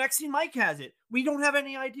 and in the next scene Mike has it. We don't have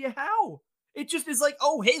any idea how. It just is like,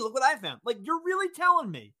 oh, hey, look what I found. Like, you're really telling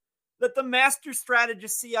me that the master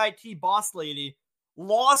strategist CIT boss lady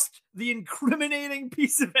lost the incriminating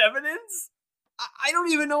piece of evidence? I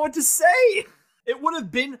don't even know what to say. It would have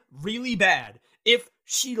been really bad if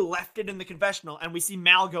she left it in the confessional and we see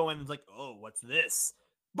Mal go in and is like, oh, what's this?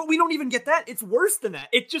 But we don't even get that. It's worse than that.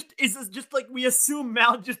 It just is just like we assume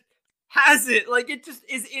Mal just has it. Like it just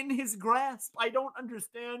is in his grasp. I don't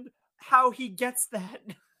understand how he gets that.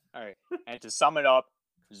 All right. And to sum it up,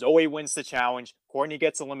 Zoe wins the challenge. Courtney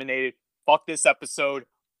gets eliminated. Fuck this episode.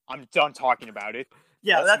 I'm done talking about it.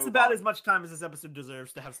 Yeah, that's about as much time as this episode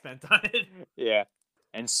deserves to have spent on it. Yeah.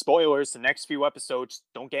 And spoilers, the next few episodes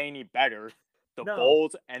don't get any better. The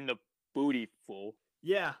Bold and the Bootyful.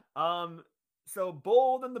 Yeah. So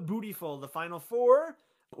Bold and the Bootyful, the final four,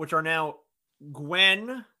 which are now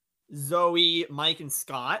Gwen, Zoe, Mike, and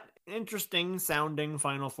Scott. Interesting sounding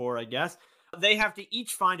final four, I guess. They have to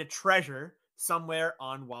each find a treasure somewhere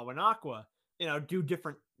on Wawanakwa. You know, do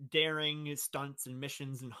different daring stunts and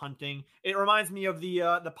missions and hunting. It reminds me of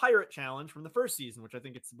the pirate challenge from the first season, which I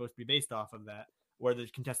think it's supposed to be based off of that, where the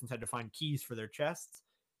contestants had to find keys for their chests.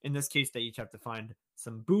 In this case, they each have to find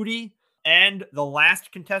some booty, and the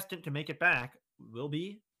last contestant to make it back will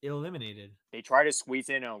be eliminated. They try to squeeze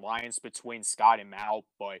in an alliance between Scott and Mal,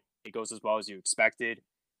 but it goes as well as you expected.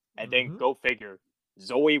 And then go figure,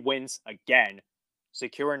 Zoe wins again,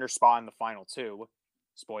 securing her spot in the final two.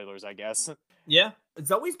 Spoilers, I guess. Yeah,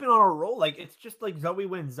 Zoe's been on a roll. Like, it's just like Zoe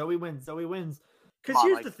wins, Zoe wins, Zoe wins. Because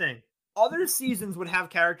here's the thing. Other seasons would have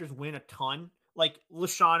characters win a ton, like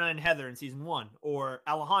Lashana and Heather in season 1, or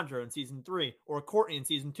Alejandro in season 3, or Courtney in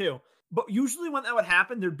season 2. But usually when that would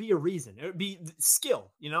happen, there'd be a reason. It would be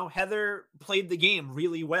skill. You know, Heather played the game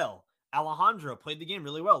really well. Alejandro played the game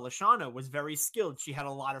really well. Lashana was very skilled. She had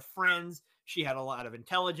a lot of friends. She had a lot of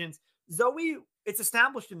intelligence. Zoe, it's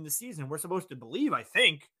established in the season. We're supposed to believe, I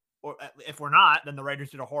think, or if we're not, then the writers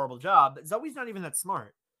did a horrible job. But Zoe's not even that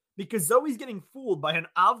smart because Zoe's getting fooled by an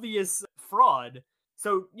obvious fraud.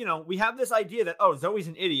 So, you know, we have this idea that, oh, Zoe's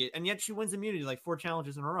an idiot, and yet she wins immunity like 4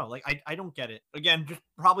 challenges in a row. Like, I don't get it. Again, just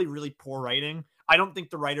probably really poor writing. I don't think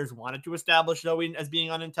the writers wanted to establish Zoe as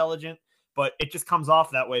being unintelligent, but it just comes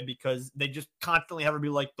off that way because they just constantly have her be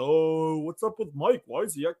like, oh, what's up with Mike? Why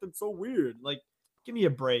is he acting so weird? Like, give me a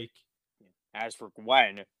break. As for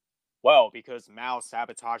Gwen, well, because Mal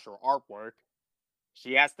sabotaged her artwork,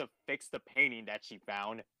 she has to fix the painting that she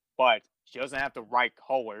found, but she doesn't have the right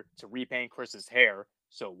color to repaint Chris's hair.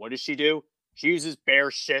 So what does she do? She uses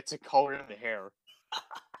bear shit to color the hair.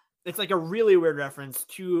 It's like a really weird reference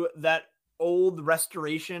to that old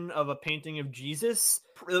restoration of a painting of Jesus.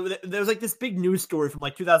 There was like this big news story from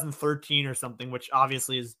like 2013 or something, which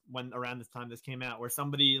obviously is when around this time this came out, where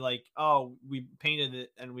somebody like, oh, we painted it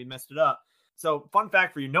and we messed it up. So fun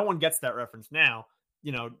fact for you, no one gets that reference now,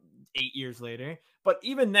 you know, 8 years later. But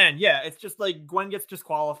even then, yeah, it's just like Gwen gets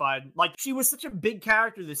disqualified. Like, she was such a big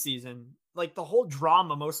character this season. Like, the whole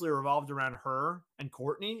drama mostly revolved around her and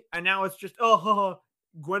Courtney. And now it's just,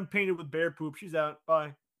 Gwen painted with bear poop. She's out.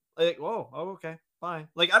 Bye. Like, whoa, okay, bye.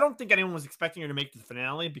 Like, I don't think anyone was expecting her to make it to the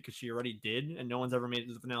finale because she already did, and no one's ever made it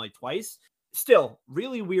to the finale twice. Still,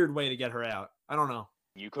 really weird way to get her out. I don't know.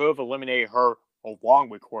 You could have eliminated her along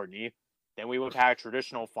with Courtney. Then we would have had a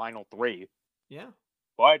traditional final 3. Yeah.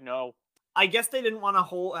 But no. I guess they didn't want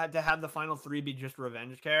to have the final 3 be just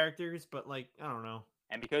revenge characters, but like, I don't know.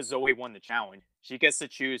 And because Zoe won the challenge, she gets to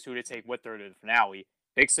choose who to take with her to the finale.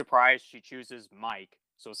 Big surprise, she chooses Mike,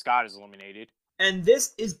 so Scott is eliminated. And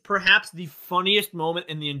this is perhaps the funniest moment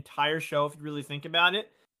in the entire show, if you really think about it,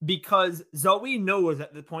 because Zoe knows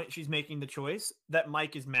at the point she's making the choice that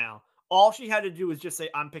Mike is Mal. All she had to do was just say,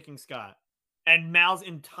 I'm picking Scott. And Mal's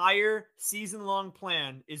entire season-long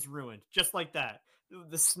plan is ruined, just like that.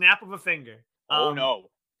 The snap of a finger. Oh no,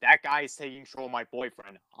 that guy is taking control of my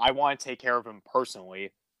boyfriend. I want to take care of him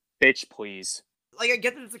personally. Bitch, please. Like, I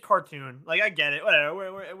get that it's a cartoon. Like, I get it.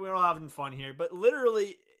 Whatever. We're all having fun here. But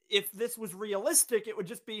literally, if this was realistic, it would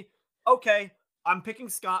just be, okay, I'm picking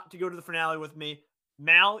Scott to go to the finale with me.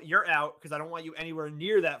 Mal, you're out because I don't want you anywhere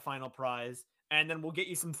near that final prize. And then we'll get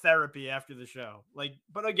you some therapy after the show. Like,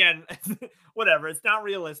 but again, whatever. It's not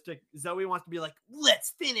realistic. Zoe wants to be like,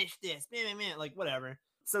 let's finish this. Man. Like, whatever.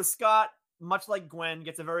 So Scott, much like Gwen,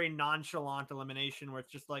 gets a very nonchalant elimination where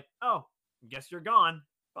it's just like, oh, guess you're gone.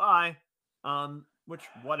 Bye. Which,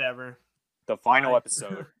 whatever. The final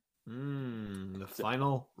episode. The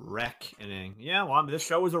final wreck inning. Yeah, well, I mean, this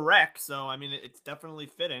show was a wreck, so, I mean, it's definitely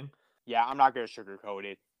fitting. Yeah, I'm not going to sugarcoat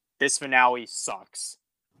it. This finale sucks.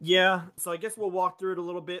 Yeah, so I guess we'll walk through it a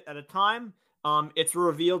little bit at a time. It's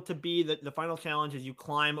revealed to be that the final challenge is you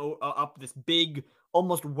climb up this big,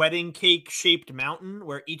 almost wedding cake shaped mountain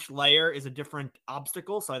where each layer is a different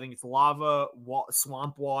obstacle. So I think it's lava,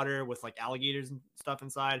 swamp water with like alligators and stuff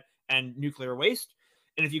inside, and nuclear waste.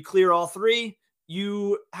 And if you clear all 3,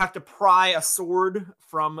 you have to pry a sword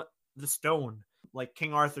from the stone, like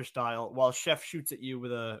King Arthur style, while Chef shoots at you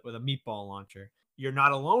with a meatball launcher. you're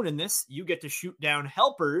not alone in this. You get to shoot down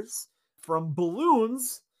helpers from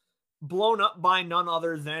balloons blown up by none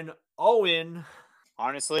other than Owen.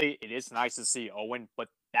 Honestly, it is nice to see Owen, but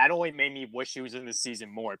that only made me wish he was in the season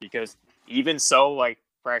more because even so, like,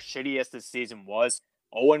 for as shitty as the season was,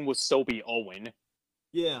 Owen will still be Owen.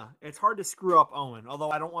 Yeah, it's hard to screw up Owen,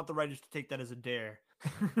 although I don't want the writers to take that as a dare.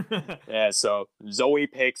 Yeah, so Zoe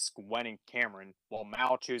picks Gwen and Cameron, while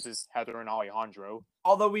Mal chooses Heather and Alejandro.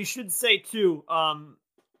 Although we should say, too,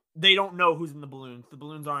 they don't know who's in the balloons. The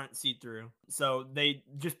balloons aren't see-through. So they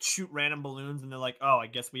just shoot random balloons, and they're like, oh, I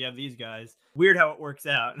guess we have these guys. Weird how it works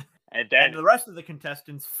out. And then And the rest of the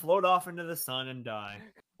contestants float off into the sun and die.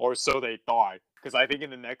 Or so they thought. Because I think in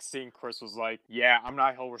the next scene, Chris was like, yeah, I'm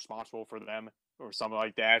not held responsible for them, or something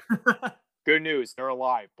like that. Good news, they're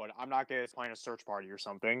alive, but I'm not going to plan a search party or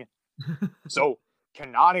something. So,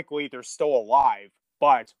 canonically, they're still alive,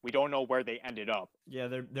 but we don't know where they ended up. Yeah,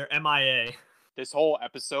 they're MIA. This whole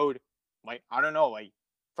episode, like, I don't know, like,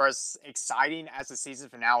 for as exciting as the season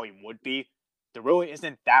finale would be, there really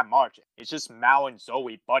isn't that much. It's just Mal and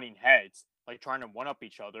Zoe butting heads, like, trying to one-up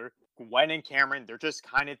each other. Gwen and Cameron, they're just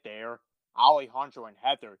kind of there. Alejandro and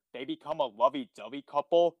Heather, they become a lovey-dovey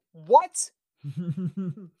couple. What?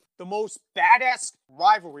 The most badass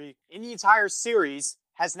rivalry in the entire series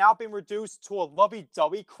has now been reduced to a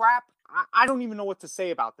lovey-dovey crap? I don't even know what to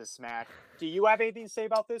say about this, Matt. Do you have anything to say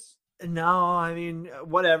about this? No, I mean,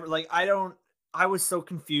 whatever. Like, I was so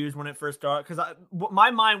confused when it first started because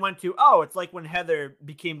my mind went to, oh, it's like when Heather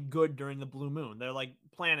became good during the blue moon. They're like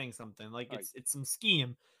planning something, like it's some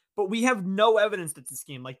scheme. But we have no evidence that it's a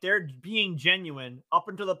scheme. Like, they're being genuine up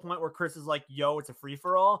until the point where Chris is like, yo, it's a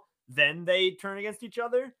free-for-all. Then they turn against each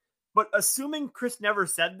other. But assuming Chris never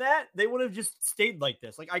said that, they would have just stayed like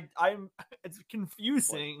this. Like, I'm it's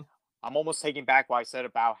confusing. I'm almost taking back what I said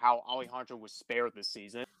about how Alejandro was spared this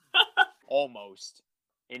season. Almost.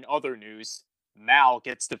 In other news, Mal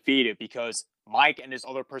gets defeated because Mike and his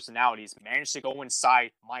other personalities managed to go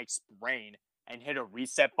inside Mike's brain and hit a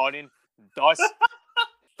reset button,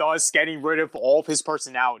 thus getting rid of all of his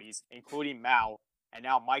personalities, including Mal, and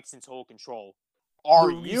now Mike's in total control. Are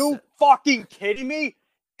you fucking kidding me?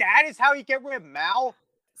 That is how you get rid of Mal?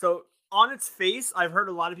 So, on its face, I've heard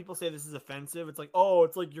a lot of people say this is offensive. It's like, oh,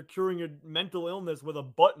 it's like you're curing a mental illness with a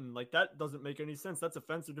button. Like, that doesn't make any sense. That's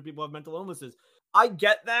offensive to people who have mental illnesses. I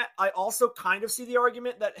get that. I also kind of see the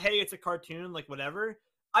argument that, hey, it's a cartoon, like, whatever.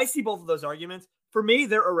 I see both of those arguments. For me,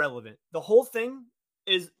 they're irrelevant. The whole thing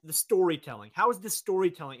is the storytelling. How is the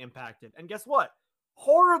storytelling impacted? And guess what?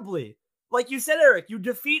 Horribly. Like you said, Eric, you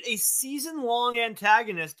defeat a season-long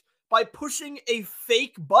antagonist by pushing a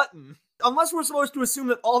fake button. Unless we're supposed to assume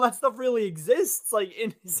that all that stuff really exists, like,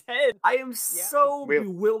 in his head. I am so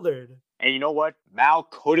bewildered. And you know what? Mal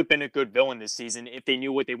could have been a good villain this season if they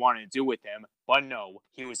knew what they wanted to do with him. But no,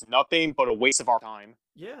 he was nothing but a waste of our time.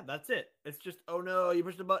 Yeah, that's it. It's just, oh no, you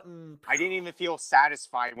pushed a button. I didn't even feel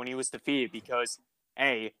satisfied when he was defeated because,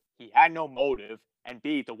 A, he had no motive, and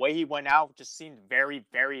B, the way he went out just seemed very,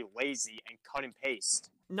 very lazy and cut and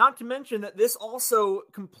paste. Not to mention that this also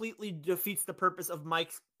completely defeats the purpose of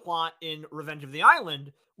Mike's plot in Revenge of the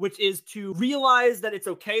Island, which is to realize that it's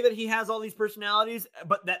okay that he has all these personalities,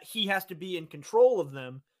 but that he has to be in control of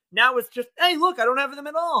them. Now it's just, hey, look, I don't have them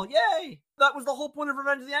at all. Yay! That was the whole point of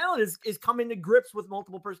Revenge of the Island, is coming to grips with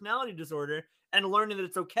multiple personality disorder and learning that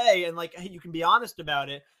it's okay and, like, hey, you can be honest about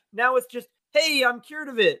it. Now it's just, hey, I'm cured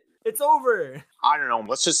of it. It's over. I don't know.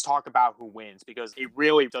 Let's just talk about who wins because it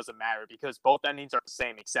really doesn't matter because both endings are the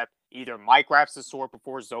same except either Mike grabs the sword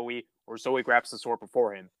before Zoe or Zoe grabs the sword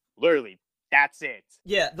before him. Literally, that's it.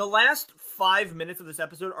 Yeah, the last 5 minutes of this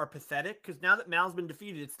episode are pathetic because now that Mal's been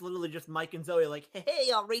defeated, it's literally just Mike and Zoe like,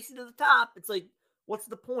 hey, I'll race you to the top. It's like, what's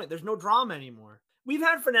the point? There's no drama anymore. We've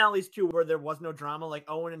had finales too where there was no drama, like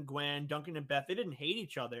Owen and Gwen, Duncan and Beth. They didn't hate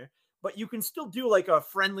each other. But you can still do like a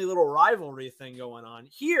friendly little rivalry thing going on.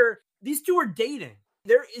 Here, these two are dating.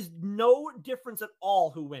 There is no difference at all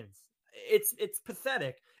who wins. It's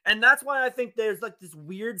pathetic. And that's why I think there's like this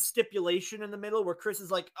weird stipulation in the middle where Chris is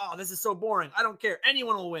like, oh, this is so boring. I don't care.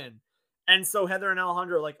 Anyone will win. And so Heather and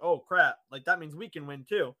Alejandro are like, oh, crap. Like, that means we can win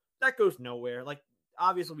too. That goes nowhere. Like,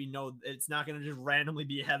 obviously we know it's not going to just randomly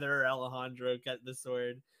be Heather or Alejandro get the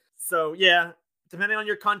sword. So, yeah. Depending on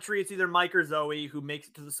your country, it's either Mike or Zoe who makes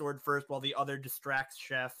it to the sword first while the other distracts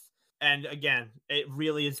Chef. And again, it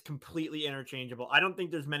really is completely interchangeable. I don't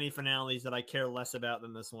think there's many finales that I care less about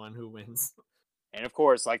than this one, who wins. And of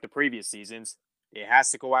course, like the previous seasons, it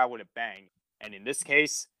has to go out with a bang. And in this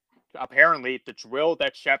case, apparently the drill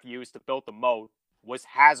that Chef used to build the moat was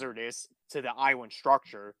hazardous to the island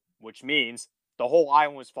structure, which means the whole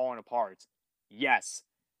island was falling apart. Yes,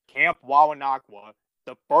 Camp Wawanakwa,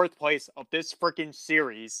 the birthplace of this freaking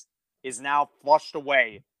series, is now flushed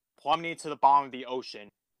away, plummeting to the bottom of the ocean,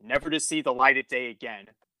 never to see the light of day again.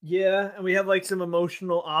 Yeah, and we have like some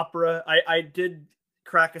emotional opera. I did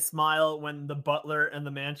crack a smile when the butler in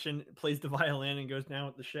the mansion plays the violin and goes down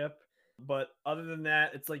with the ship. But other than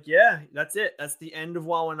that, it's like, yeah, that's it. That's the end of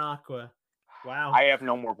Wawanakwa. Wow. I have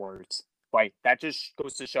no more words. Like, that just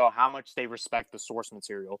goes to show how much they respect the source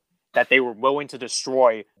material. That they were willing to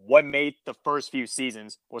destroy what made the first few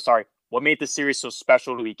seasons, what made the series so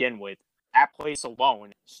special to begin with. That place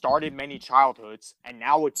alone started many childhoods, and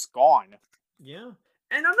now it's gone. Yeah.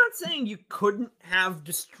 And I'm not saying you couldn't have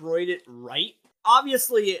destroyed it right.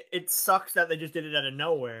 Obviously, it sucks that they just did it out of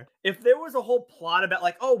nowhere. If there was a whole plot about,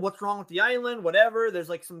 like, oh, what's wrong with the island, whatever, there's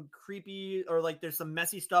like some creepy or like there's some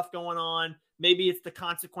messy stuff going on. Maybe it's the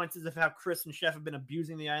consequences of how Chris and Chef have been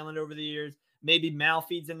abusing the island over the years. Maybe Mal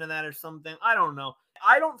feeds into that or something. I don't know.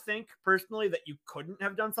 I don't think personally that you couldn't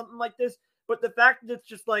have done something like this, but the fact that it's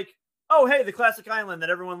just like, oh, hey, the classic island that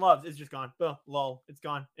everyone loves is just gone. Boom, lol, it's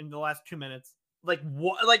gone in the last 2 minutes. Like,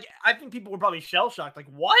 what? Like, I think people were probably shell shocked. Like,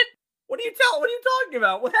 what? What are you talking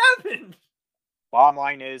about? What happened? Bottom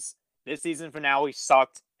line is, this season finale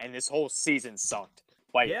sucked, and this whole season sucked.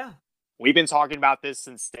 Like, Yeah. We've been talking about this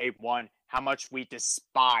since day one, how much we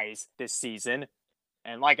despise this season.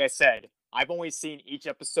 And like I said, I've only seen each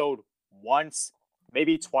episode once,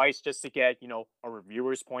 maybe twice, just to get, a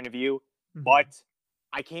reviewer's point of view. Mhm. But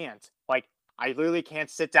I can't. Like, I literally can't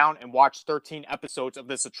sit down and watch 13 episodes of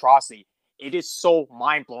this atrocity. It is so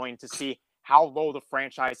mind-blowing to see how low the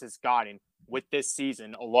franchise has gotten with this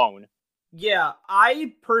season alone. Yeah,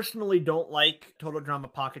 I personally don't like Total Drama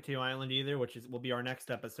Pahkitew Island either, which will be our next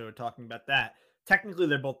episode talking about that. Technically,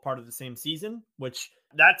 they're both part of the same season, which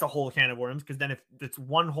that's a whole can of worms, because then if it's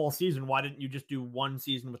one whole season, why didn't you just do one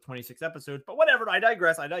season with 26 episodes? But whatever, I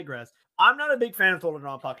digress. I'm not a big fan of Total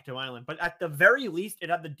Drama Pahkitew Island, but at the very least, it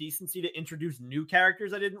had the decency to introduce new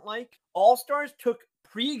characters I didn't like. All Stars took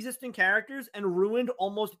pre-existing characters and ruined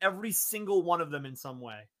almost every single one of them in some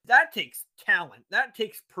way. That takes talent. That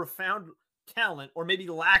takes profound talent, or maybe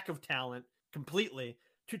lack of talent completely,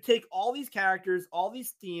 to take all these characters, all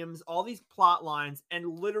these themes, all these plot lines,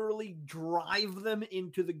 and literally drive them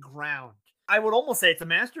into the ground. I would almost say it's a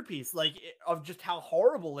masterpiece, like, of just how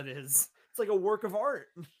horrible it is. It's like a work of art.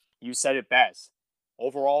 You said it best.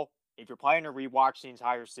 Overall, if you're planning to rewatch the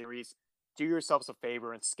entire series, do yourselves a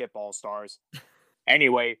favor and skip All Stars.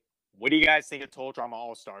 Anyway, what do you guys think of Total Drama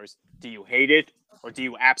All Stars? Do you hate it, or do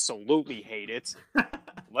you absolutely hate it?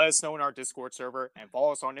 Let us know in our Discord server, and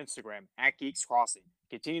follow us on Instagram at Geeks Crossing.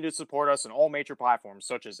 Continue to support us on all major platforms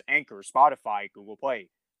such as Anchor, Spotify, Google Play,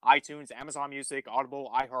 iTunes, Amazon Music,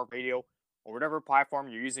 Audible, iHeartRadio, or whatever platform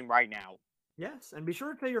you're using right now. Yes, and be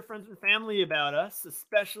sure to tell your friends and family about us,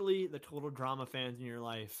 especially the Total Drama fans in your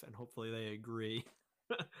life, and hopefully they agree.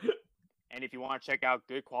 And if you want to check out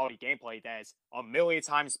good quality gameplay that is a million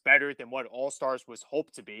times better than what All Stars was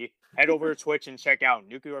hoped to be, head over to Twitch and check out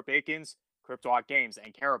Nuclear Bacons, Cryptohawk Games,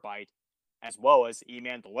 and Carabyte, as well as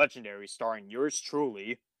E-Man the Legendary, starring yours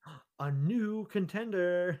truly. A new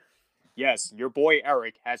contender. Yes, your boy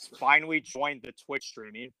Eric has finally joined the Twitch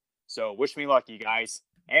streaming, so wish me luck, you guys.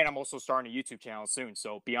 And I'm also starting a YouTube channel soon,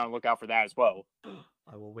 so be on the lookout for that as well.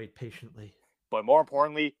 I will wait patiently. But more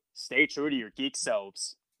importantly, stay true to your geek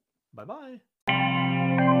selves. Bye-bye.